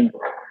position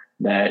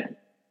that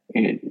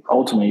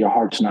ultimately your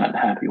heart's not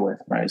happy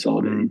with, right? So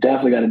you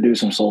definitely got to do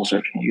some soul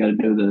searching. You got to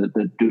do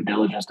the due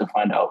diligence to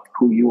find out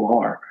who you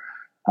are.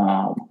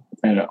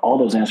 And all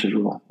those answers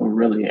will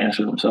really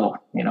answer themselves,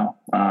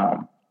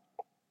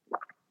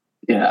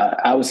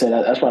 I would say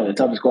that's probably the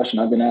toughest question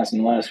I've been asked in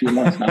the last few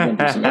months. And I've been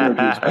through some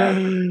interviews.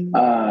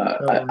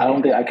 I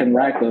don't think I can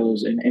rack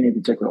those in any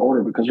particular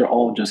order, because they're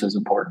all just as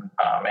important.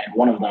 And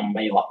one of them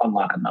may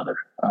unlock another.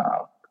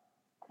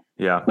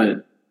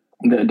 But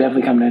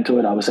definitely coming into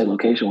it, I would say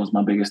location was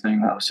my biggest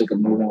thing. I was sick of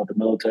moving with the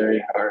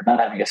military, or not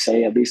having a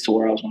say at least to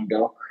where I was going to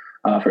go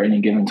for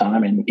any given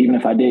time. And even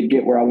if I did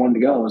get where I wanted to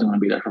go, I wasn't going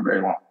to be there for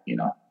very long,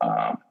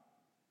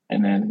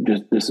 and then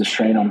just this is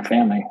strain on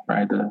family,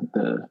 right?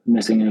 The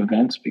missing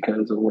events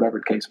because of whatever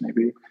the case may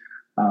be.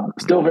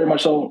 Still very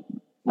much so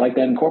like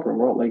that in corporate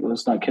world. Like,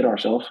 let's not kid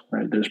ourselves,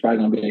 right? There's probably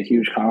going to be a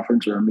huge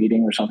conference or a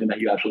meeting or something that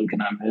you absolutely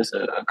cannot miss,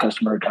 a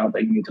customer account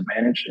that you need to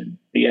manage. And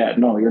yeah,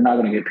 no, you're not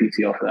going to get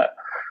PTO for that.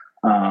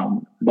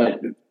 But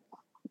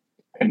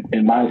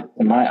in my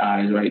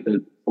eyes, right,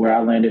 where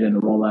I landed in the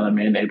role that I'm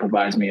in, it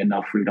provides me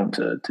enough freedom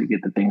to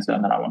get the things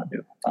done that I want to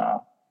do.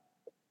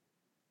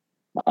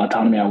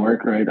 Autonomy at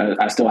work, right?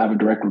 I still have a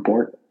direct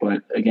report,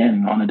 but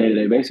again, on a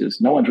day-to-day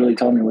basis, no one's really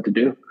telling me what to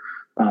do.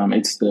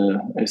 It's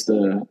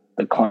the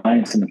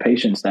clients and the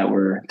patients that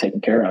we're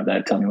taking care of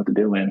that tell me what to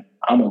do, and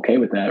I'm okay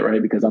with that,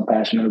 right? Because I'm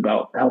passionate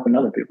about helping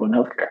other people in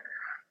healthcare,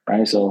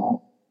 right?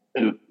 So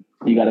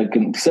you got to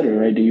consider,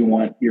 right? Do you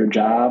want your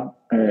job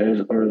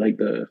or like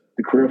the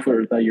career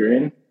field that you're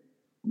in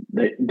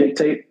that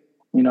dictate,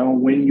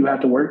 when you have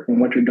to work and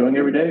what you're doing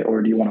every day,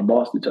 or do you want a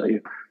boss to tell you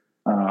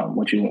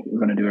what you're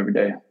going to do every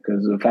day?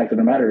 Because the fact of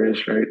the matter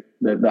is, right,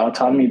 the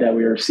autonomy that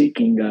we are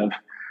seeking of,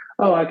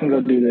 oh, I can go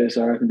do this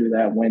or I can do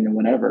that when and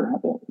whenever.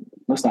 Well,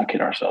 let's not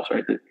kid ourselves,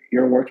 right? That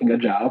you're working a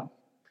job,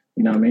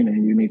 you know what I mean,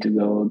 and you need to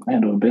go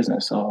handle a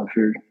business. So if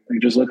you're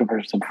just looking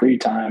for some free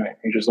time and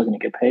you're just looking to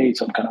get paid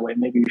some kind of way,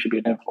 maybe you should be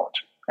an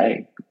influencer.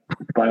 Hey,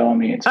 by all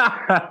means,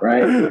 right?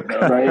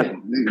 Right?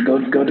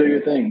 Go do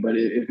your thing. But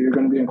if you're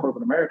going to be in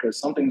corporate America,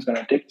 something's going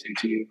to dictate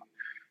to you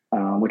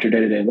what your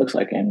day-to-day looks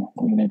like, and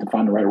you need to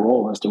find the right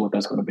role as to what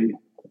that's going to be,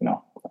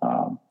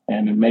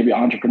 and maybe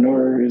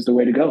entrepreneur is the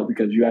way to go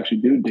because you actually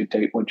do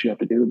dictate what you have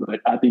to do. But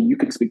I think you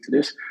can speak to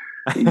this.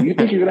 You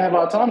think you're going to have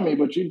autonomy,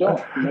 but you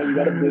don't. You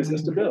got a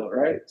business to build,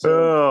 right?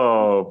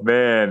 Oh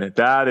man,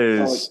 that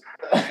is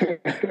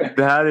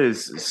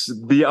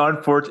the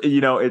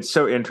unfortunate. It's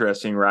so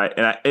interesting, right?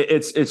 And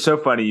it's so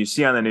funny. You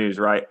see on the news,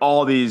 right?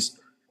 All these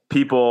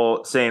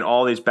people saying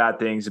all these bad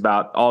things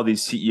about all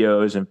these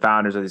CEOs and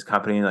founders of these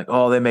companies, like,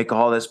 oh, they make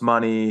all this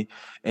money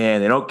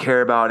and they don't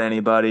care about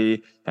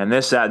anybody and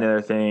this, that, and the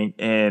other thing.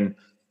 And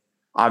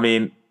I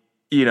mean,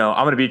 I'm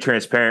going to be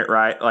transparent,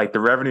 right? Like the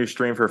revenue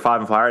stream for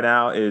Five and Fly right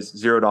now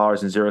is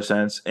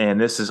 $0.00.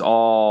 And this is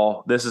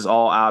all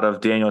out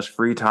of Daniel's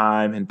free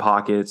time and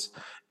pockets.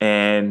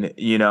 And,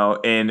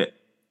 and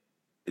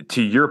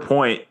to your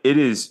point, it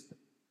is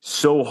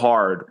so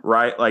hard,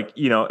 right? Like,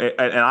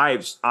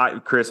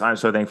 and Chris, I'm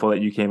so thankful that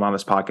you came on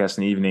this podcast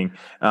in the evening.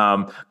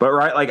 But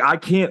right, like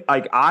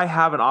I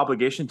have an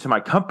obligation to my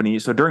company.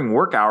 So during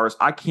work hours,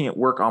 I can't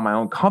work on my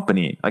own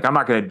company. Like I'm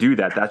not going to do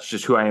that. That's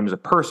just who I am as a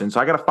person.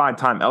 So I got to find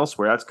time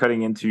elsewhere. That's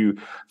cutting into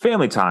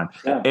family time.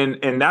 Yeah.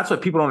 And that's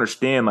what people don't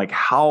understand. Like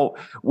how,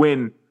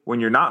 when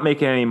you're not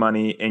making any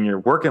money and you're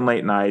working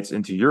late nights,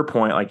 and to your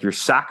point, like you're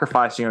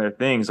sacrificing other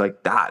things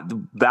like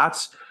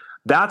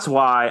that's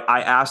why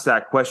I asked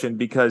that question,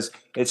 because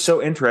it's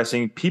so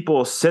interesting.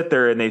 People sit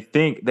there and they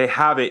think they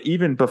have it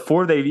even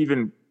before they've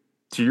even,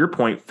 to your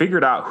point,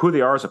 figured out who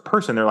they are as a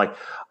person. They're like,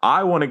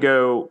 I want to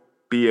go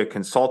be a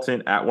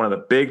consultant at one of the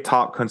big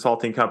top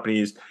consulting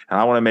companies, and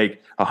I want to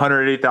make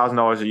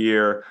 $180,000 a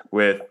year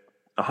with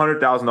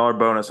 $100,000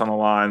 bonus on the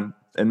line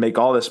and make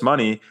all this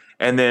money.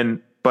 And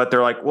then, but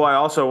they're like, well, I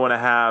also want to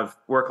have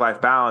work-life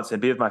balance and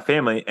be with my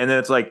family. And then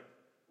it's like,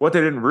 what they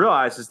didn't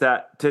realize is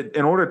that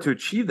in order to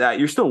achieve that,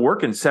 you're still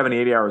working 70,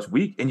 80 hours a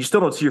week and you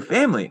still don't see your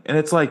family. And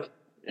it's like,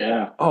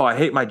 yeah, oh, I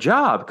hate my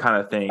job kind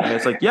of thing. And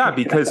it's like, yeah,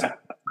 because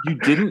you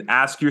didn't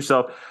ask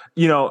yourself,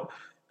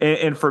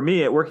 and for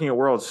me at working at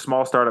World's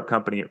small startup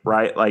company,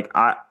 right? Like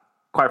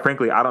quite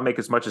frankly, I don't make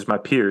as much as my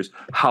peers.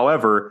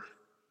 However,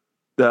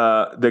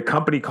 the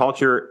company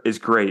culture is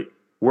great.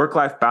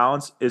 Work-life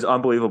balance is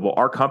unbelievable.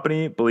 Our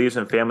company believes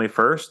in family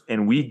first,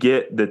 and we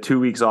get the 2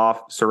 weeks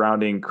off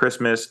surrounding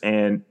Christmas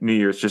and New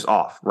Year's just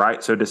off,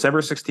 right? So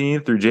December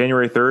 16th through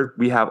January 3rd,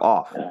 we have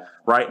off.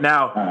 Right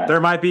now,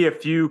 there might be a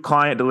few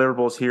client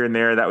deliverables here and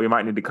there that we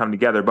might need to come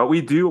together, but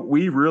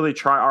we really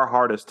try our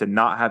hardest to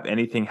not have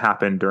anything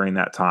happen during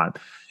that time.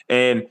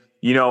 And,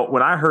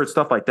 when I heard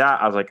stuff like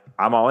that, I was like,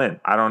 I'm all in.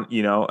 I don't,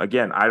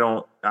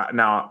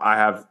 now I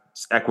have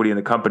equity in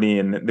the company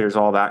and there's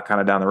all that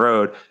kind of down the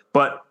road,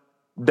 but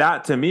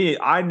that to me,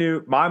 I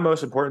knew my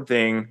most important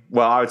thing.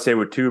 Well, I would say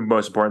with two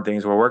most important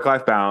things were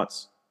work-life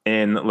balance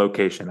and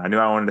location. I knew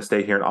I wanted to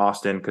stay here in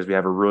Austin because we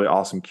have a really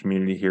awesome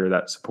community here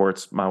that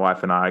supports my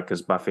wife and I,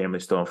 because my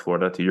family's still in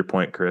Florida. To your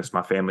point, Chris,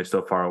 my family's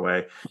still far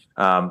away.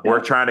 We're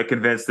trying to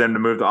convince them to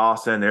move to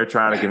Austin. They're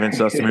trying to convince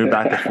us to move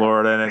back to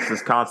Florida. And it's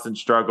this constant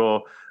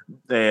struggle.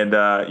 And,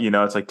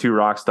 it's like two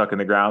rocks stuck in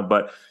the ground.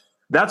 But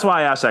that's why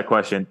I asked that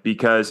question,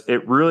 because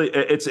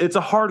it's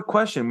a hard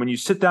question. When you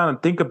sit down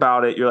and think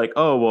about it, you're like,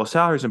 oh, well,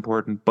 salary's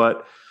important,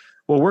 but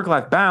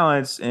work-life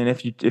balance. And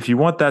if you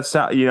want that,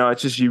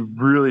 it's just, you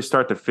really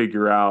start to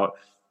figure out,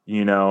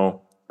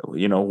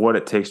 what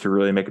it takes to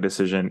really make a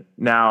decision.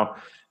 Now,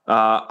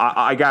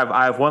 I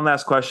have one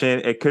last question.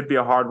 It could be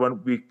a hard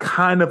one. We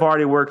kind of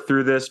already worked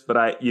through this, but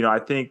I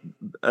think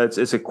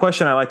it's a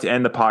question I like to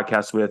end the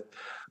podcast with.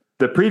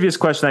 The previous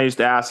question I used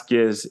to ask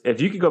is,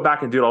 if you could go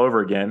back and do it all over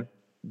again,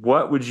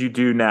 what would you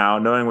do now,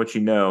 knowing what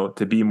you know,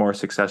 to be more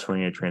successful in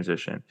your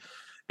transition?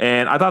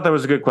 And I thought that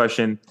was a good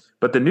question.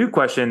 But the new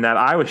question that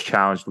I was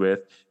challenged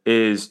with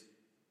is,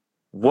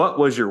 what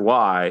was your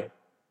why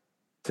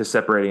to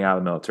separating out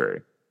of the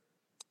military.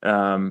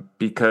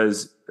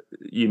 Because,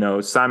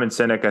 Simon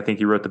Sinek, I think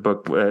he wrote the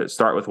book,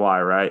 Start With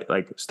Why, right?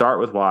 Like start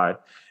with why.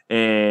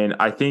 And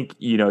I think,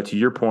 to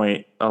your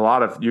point, a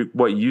lot of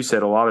what you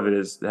said, a lot of it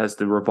has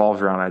to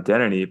revolve around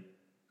identity,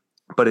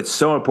 but it's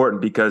so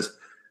important because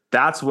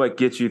that's what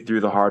gets you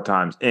through the hard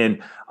times.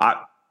 And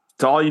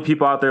to all you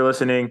people out there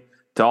listening,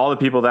 to all the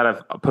people that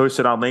have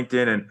posted on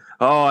LinkedIn and,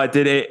 I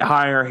did 8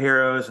 Hire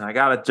Heroes and I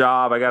got a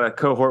job, I got a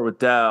cohort with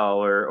Dell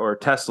or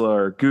Tesla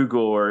or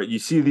Google, or you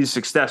see these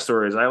success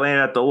stories, I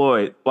landed at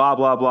Deloitte, blah,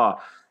 blah, blah.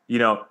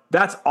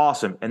 That's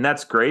awesome and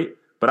that's great.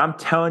 But I'm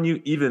telling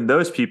you, even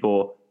those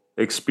people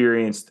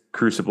experienced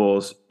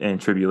crucibles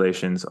and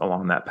tribulations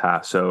along that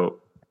path. So,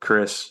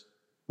 Chris,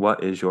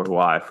 what is your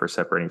why for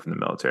separating from the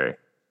military?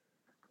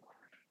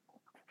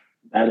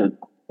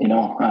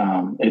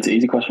 It's an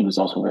easy question, but it's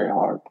also very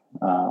hard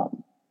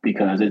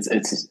because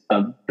it's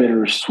a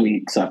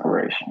bittersweet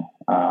separation,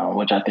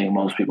 which I think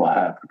most people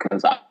have,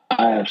 because I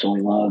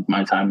absolutely loved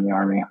my time in the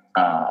Army,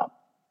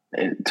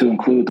 to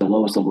include the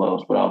lowest of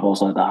lows, but I've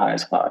also had the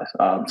highest highs.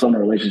 Some of the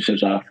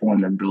relationships I've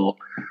formed and built,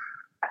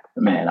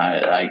 man,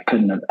 I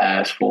couldn't have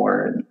asked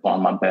for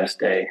on my best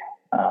day.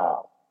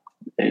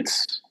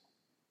 It's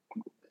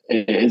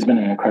been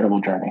an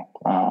incredible journey.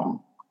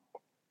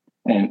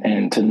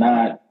 And to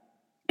not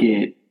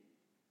get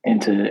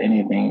into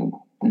anything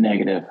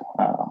negative,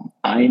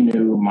 I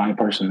knew my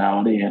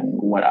personality and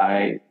what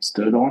I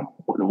stood on,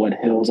 what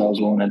hills I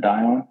was willing to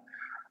die on,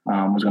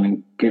 was going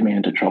to get me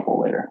into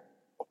trouble later,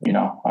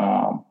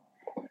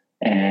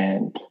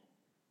 and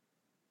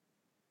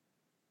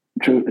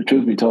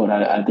truth be told,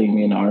 I think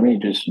me and the Army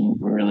just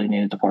really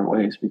needed to part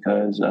ways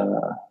because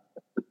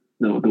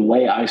the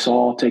way I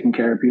saw taking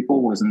care of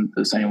people wasn't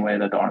the same way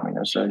that the Army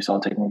necessarily saw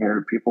taking care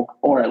of people,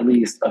 or at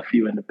least a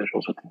few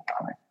individuals within the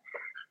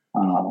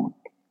Army.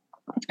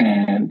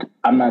 And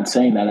I'm not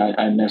saying that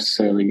I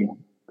necessarily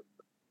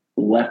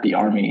left the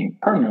Army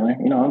permanently.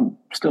 I'm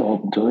still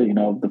open to it.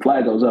 If the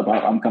flag goes up,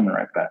 I'm coming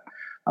right back,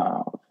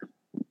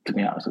 to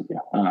be honest with you.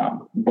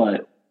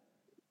 But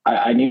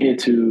I needed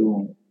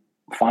to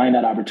find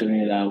that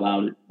opportunity that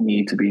allowed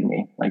me to be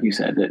me. Like you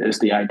said, it's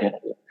the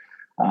identity.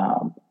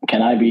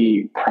 Can I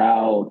be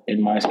proud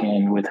in my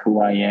skin with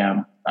who I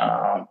am,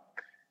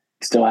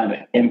 still have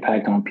an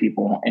impact on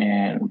people,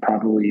 and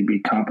probably be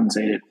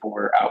compensated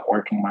for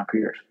outworking my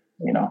peers?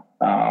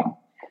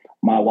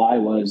 My why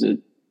was it,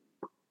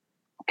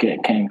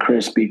 can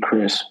Chris be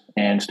Chris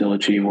and still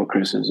achieve what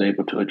Chris is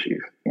able to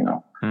achieve?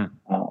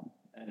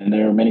 And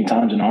there are many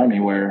times in the Army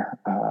where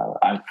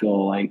I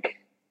feel like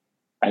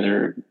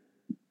either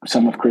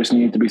some of Chris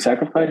needed to be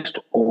sacrificed,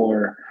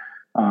 or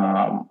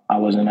I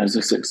wasn't as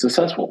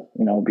successful,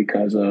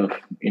 because of,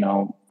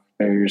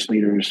 various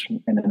leaders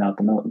in and out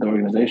the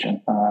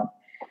organization.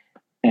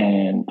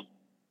 And,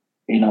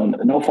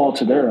 no fault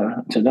to them.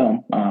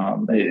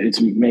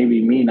 It's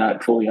maybe me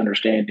not fully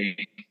understanding,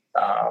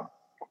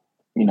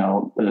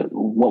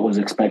 what was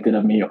expected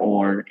of me,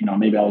 or,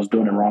 maybe I was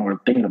doing it wrong or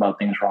thinking about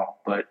things wrong.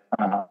 But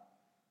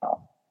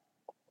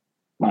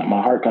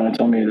my heart kind of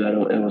told me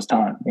that it was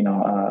time,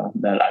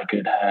 that I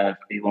could have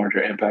a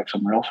larger impact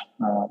somewhere else,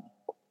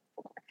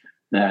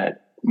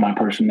 that my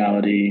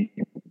personality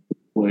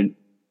would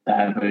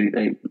have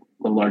a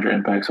larger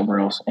impact somewhere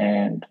else.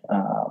 And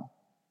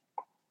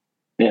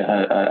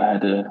I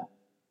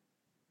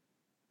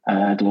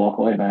had to walk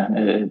away, man.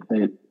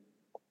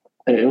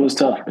 It was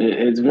tough.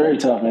 It's very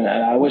tough, and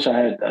I wish I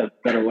had a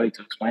better way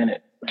to explain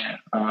it, man.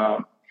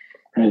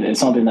 It's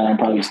something that I'm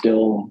probably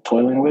still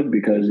toiling with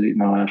because,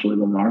 I actually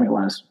lived in the Army the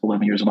last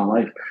 11 years of my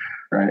life,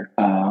 right?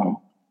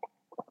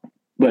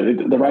 But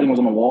the writing was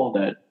on the wall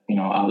that,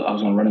 I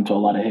was going to run into a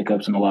lot of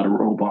hiccups and a lot of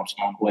road bumps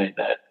along the way,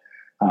 that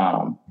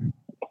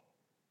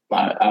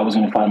I was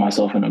going to find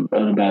myself in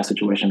a bad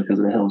situation because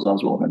of the hills I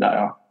was willing to die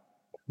on.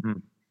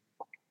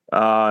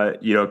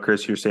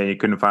 Chris, you're saying you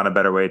couldn't find a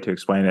better way to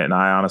explain it, and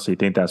I honestly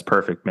think that's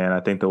perfect, man. I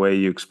think the way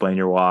you explain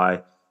your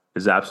why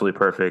is absolutely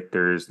perfect.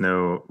 There's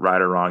no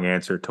right or wrong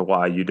answer to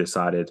why you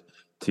decided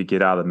to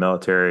get out of the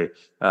military.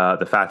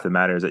 The fact of the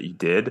matter is that you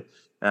did.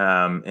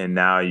 And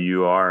now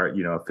you are,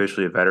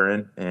 officially a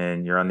veteran,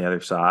 and you're on the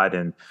other side.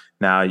 And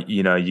now,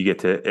 you get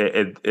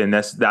to, and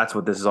that's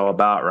what this is all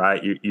about,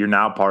 right? You're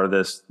now part of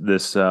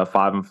this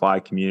Five and Fly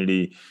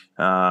community.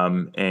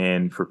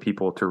 And for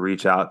people to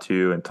reach out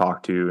to and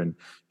talk to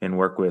and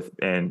work with,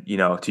 and,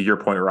 to your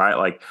point, right?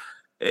 Like,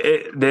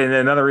 then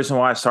another reason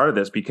why I started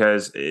this,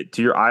 because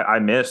I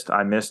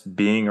missed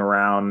being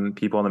around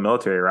people in the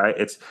military, right?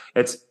 It's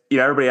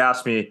everybody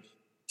asked me,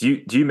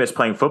 do you miss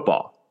playing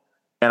football?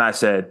 And I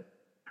said,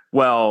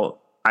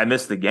 well, I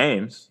miss the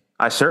games.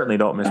 I certainly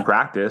don't miss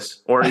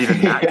practice, or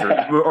even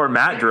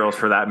mat drills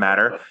for that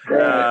matter.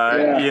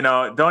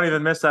 Don't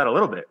even miss that a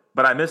little bit.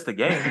 But I miss the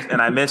games,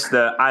 and I miss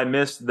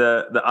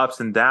the ups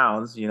and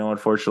downs.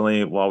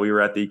 Unfortunately, while we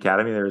were at the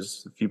academy,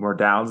 there's a few more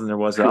downs than there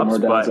was ups.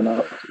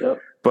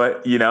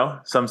 But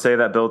some say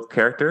that builds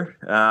character.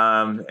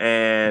 And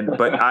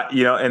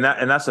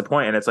that's the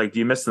point. And it's like, do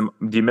you miss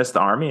the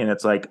Army? And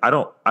it's like, I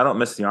don't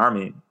miss the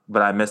Army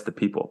but I miss the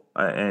people.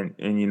 And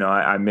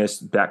I miss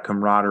that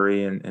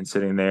camaraderie and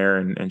sitting there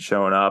and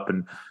showing up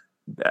and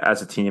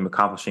as a team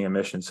accomplishing a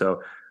mission.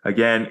 So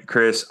again,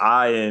 Chris,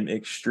 I am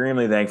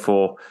extremely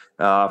thankful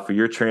for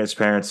your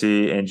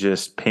transparency and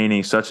just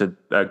painting such a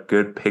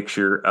good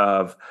picture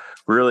of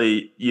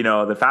really,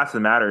 the fact of the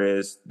matter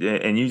is,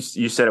 and you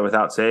said it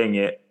without saying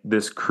it,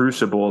 this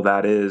crucible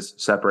that is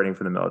separating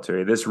from the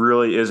military. This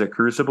really is a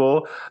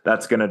crucible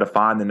that's going to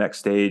define the next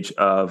stage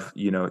of,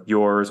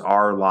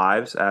 our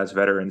lives as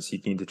veterans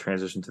seeking to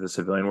transition to the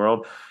civilian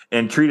world,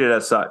 and treat it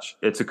as such.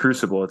 It's a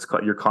crucible.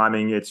 You're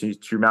climbing. It's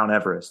your Mount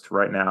Everest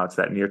right now. It's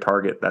that near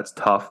target. That's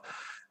tough.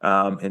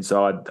 And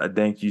so I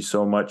thank you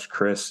so much,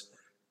 Chris,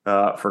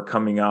 for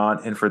coming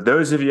on. And for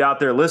those of you out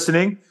there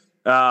listening,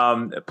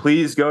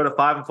 please go to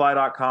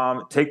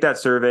 5andfly.com, take that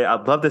survey.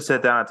 I'd love to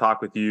sit down and talk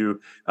with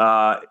you.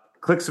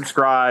 Click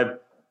subscribe.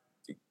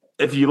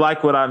 If you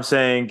like what I'm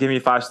saying, give me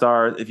 5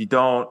 stars. If you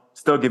don't,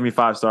 still give me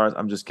 5 stars.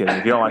 I'm just kidding.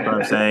 If you don't like what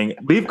I'm saying,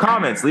 leave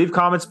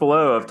comments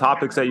below of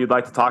topics that you'd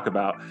like to talk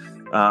about.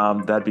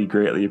 That'd be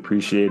greatly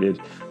appreciated.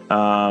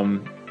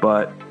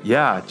 But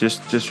yeah,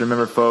 just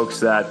remember, folks,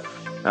 that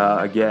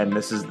again,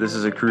 this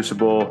is a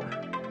crucible.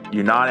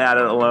 You're not at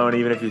it alone,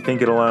 even if you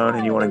think it alone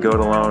and you want to go it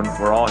alone.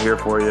 We're all here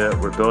for you.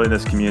 We're building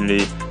this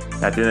community.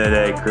 At the end of the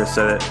day, Chris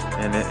said it,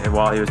 and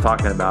while he was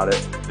talking about it,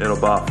 it'll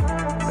buff.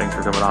 Thanks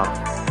for coming on.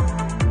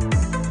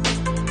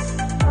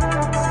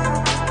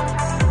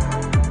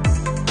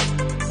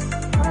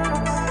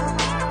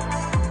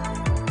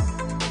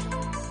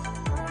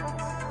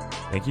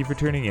 Thank you for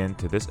tuning in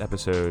to this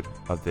episode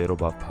of the It'll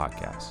Buff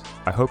podcast.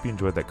 I hope you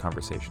enjoyed that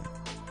conversation.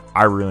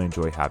 I really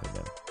enjoy having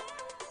them.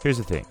 Here's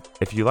the thing.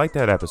 If you like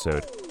that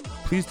episode,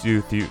 please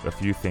do a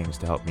few things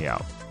to help me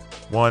out.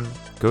 1,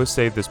 go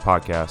save this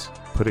podcast,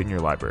 put it in your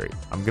library.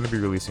 I'm going to be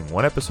releasing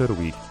 1 episode a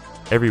week,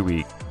 every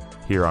week,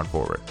 here on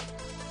forward.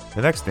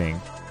 The next thing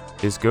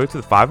is go to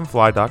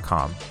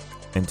 5andfly.com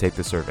and take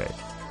the survey.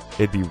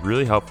 It'd be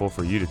really helpful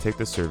for you to take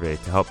this survey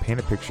to help paint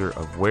a picture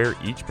of where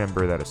each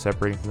member that is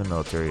separating from the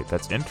military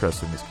that's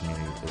interested in this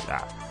community is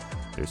at.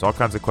 There's all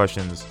kinds of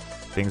questions,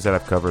 things that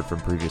I've covered from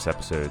previous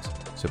episodes,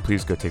 so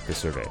please go take this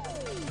survey.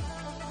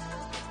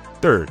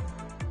 3rd,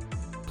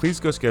 please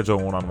go schedule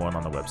a one-on-one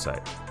on the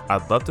website.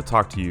 I'd love to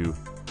talk to you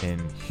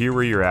and hear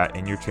where you're at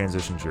in your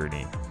transition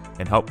journey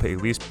and help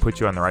at least put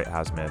you on the right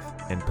azimuth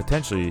and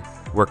potentially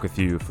work with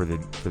you for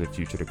the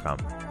future to come.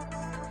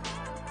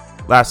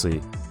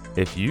 Lastly,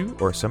 if you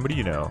or somebody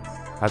you know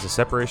has a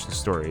separation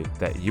story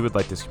that you would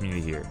like this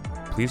community to hear,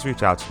 please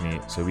reach out to me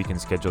so we can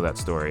schedule that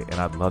story, and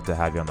I'd love to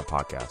have you on the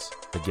podcast.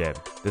 Again,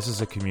 this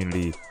is a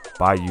community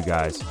by you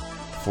guys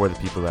for the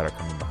people that are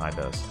coming behind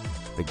us.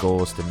 The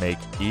goal is to make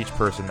each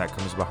person that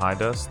comes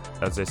behind us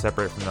as they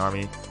separate from the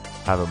Army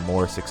have a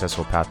more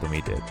successful path than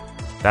we did.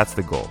 That's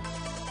the goal.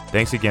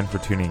 Thanks again for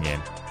tuning in.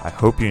 I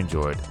hope you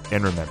enjoyed,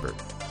 and remember,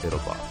 it'll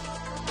buff.